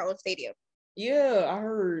don't have our own stadium. Yeah, I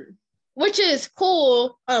heard. Which is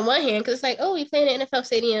cool on one hand, because it's like, oh, we play in an NFL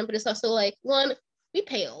stadium, but it's also like, one, we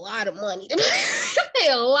pay a lot of money.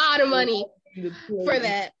 For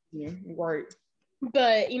that. Yeah, right.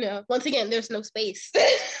 But, you know, once again, there's no space.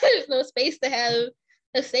 There's no space to have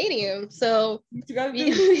a stadium. So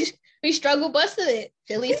we struggle busting it.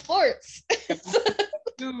 Philly sports.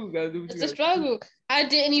 It's a struggle. I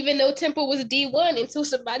didn't even know Temple was D1 until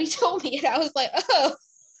somebody told me, and I was like, oh.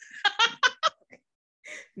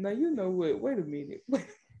 Now you know what? Wait a minute.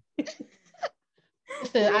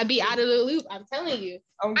 Listen, I'd be out of the loop. I'm telling you.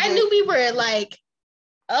 I knew we were like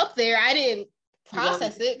up there. I didn't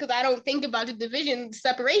process it because I don't think about the division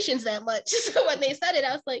separations that much. So when they said it,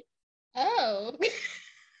 I was like, oh.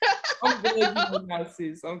 I'm glad you know now,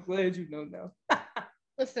 sis. I'm glad you know now.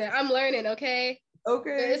 Listen, I'm learning, okay?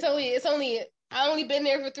 Okay. It's only I only been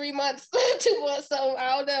there for 3 months, 2 months, so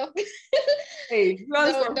I don't know. Hey,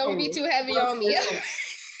 don't be too heavy on me.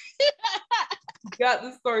 Got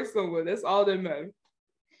to start somewhere. That's all that matters.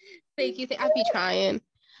 Thank you. I be trying.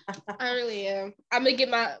 I really am. I'm gonna get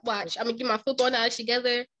my football knowledge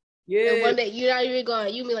together. Yeah. And one day you're not even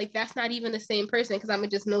going. You be like, that's not even the same person, because I'm gonna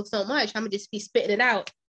just know so much. I'm gonna just be spitting it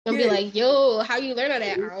out. I'm be like, yo, how you learn all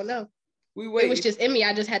that? I don't know. It was just in me.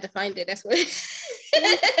 I just had to find it. That's what.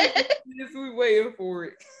 Yes, we waiting for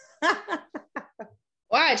it.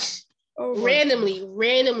 Watch.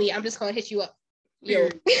 Randomly, I'm just gonna hit you up. Yo.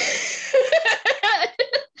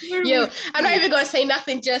 Yo, I'm not even gonna say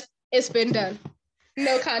nothing, just it's been done.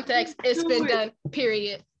 No context, it's been done,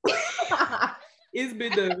 period. It's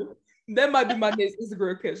been done. That might be my next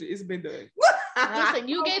Instagram caption. It's been done. Listen,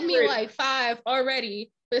 you gave me like 5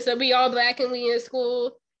 already. Listen, we all black and we in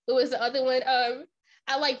school. It was the other one.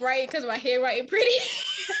 I like writing because my handwriting pretty.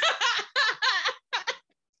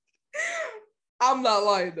 I'm not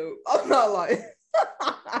lying though. I'm not lying.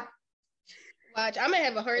 Watch, I'm gonna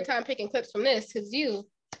have a hard time picking clips from this because you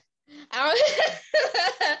had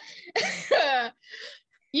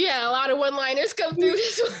a lot of one-liners come through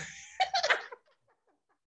this one.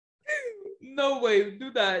 No way,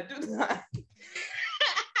 do not.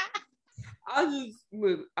 I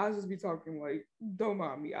just be talking like, don't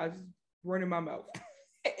mind me. I just run in my mouth.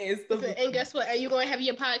 And guess what? Are you gonna have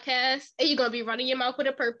your podcast and you're gonna be running your mouth with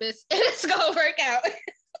a purpose and it's gonna work out?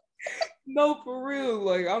 No, for real.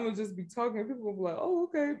 Like, I'm gonna just be talking. People will be like, oh,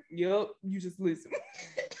 okay. Yep. You just listen.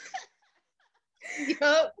 Yep.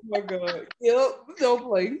 Oh my God. Yep. Don't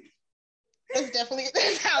play. That's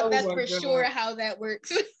for sure how that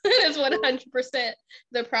works. That's 100%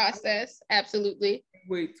 the process. Absolutely.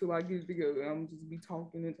 Wait till I get it together. I'm just be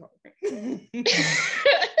talking and talking.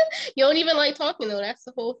 You don't even like talking though. That's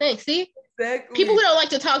the whole thing. See? Exactly. People who don't like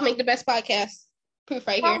to talk make the best podcasts. Proof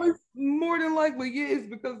right probably here. More than likely, yes,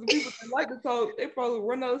 because the people that like to talk, they probably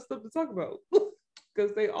run out of stuff to talk about.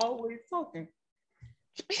 Because they always talking.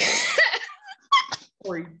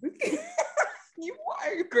 Crazy. You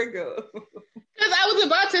are Gregor. Because I was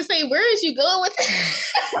about to say, where is you going with that?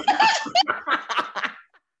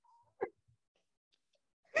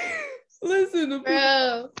 Listen, the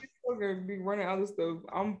Bro. people be running out of stuff.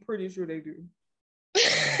 I'm pretty sure they do.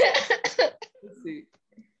 Let's see.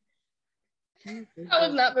 I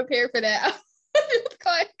was not prepared for that.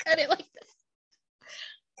 I cut it like this.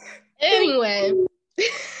 Anyway,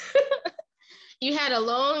 you had a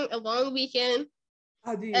long weekend.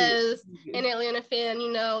 I did. As an Atlanta fan,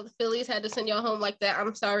 you know, the Phillies had to send y'all home like that.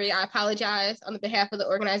 I'm sorry. I apologize on behalf of the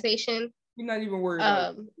organization. You're not even worried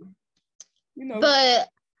about it. You know. But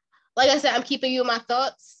like I said, I'm keeping you in my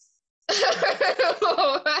thoughts.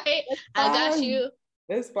 All right. I got you.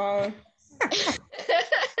 That's fine.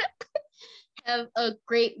 Have a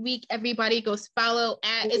great week, everybody. Go follow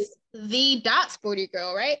at it's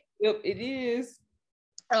the.sportygirl, right? Yep, it is.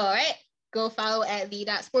 All right. Go follow at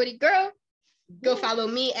the.sportygirl. Go follow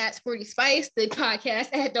me at Sporty Spice, the podcast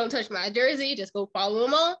at Don't Touch My Jersey. Just go follow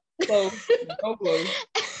them all. Close. Go close.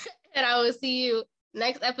 And I will see you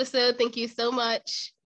next episode. Thank you so much.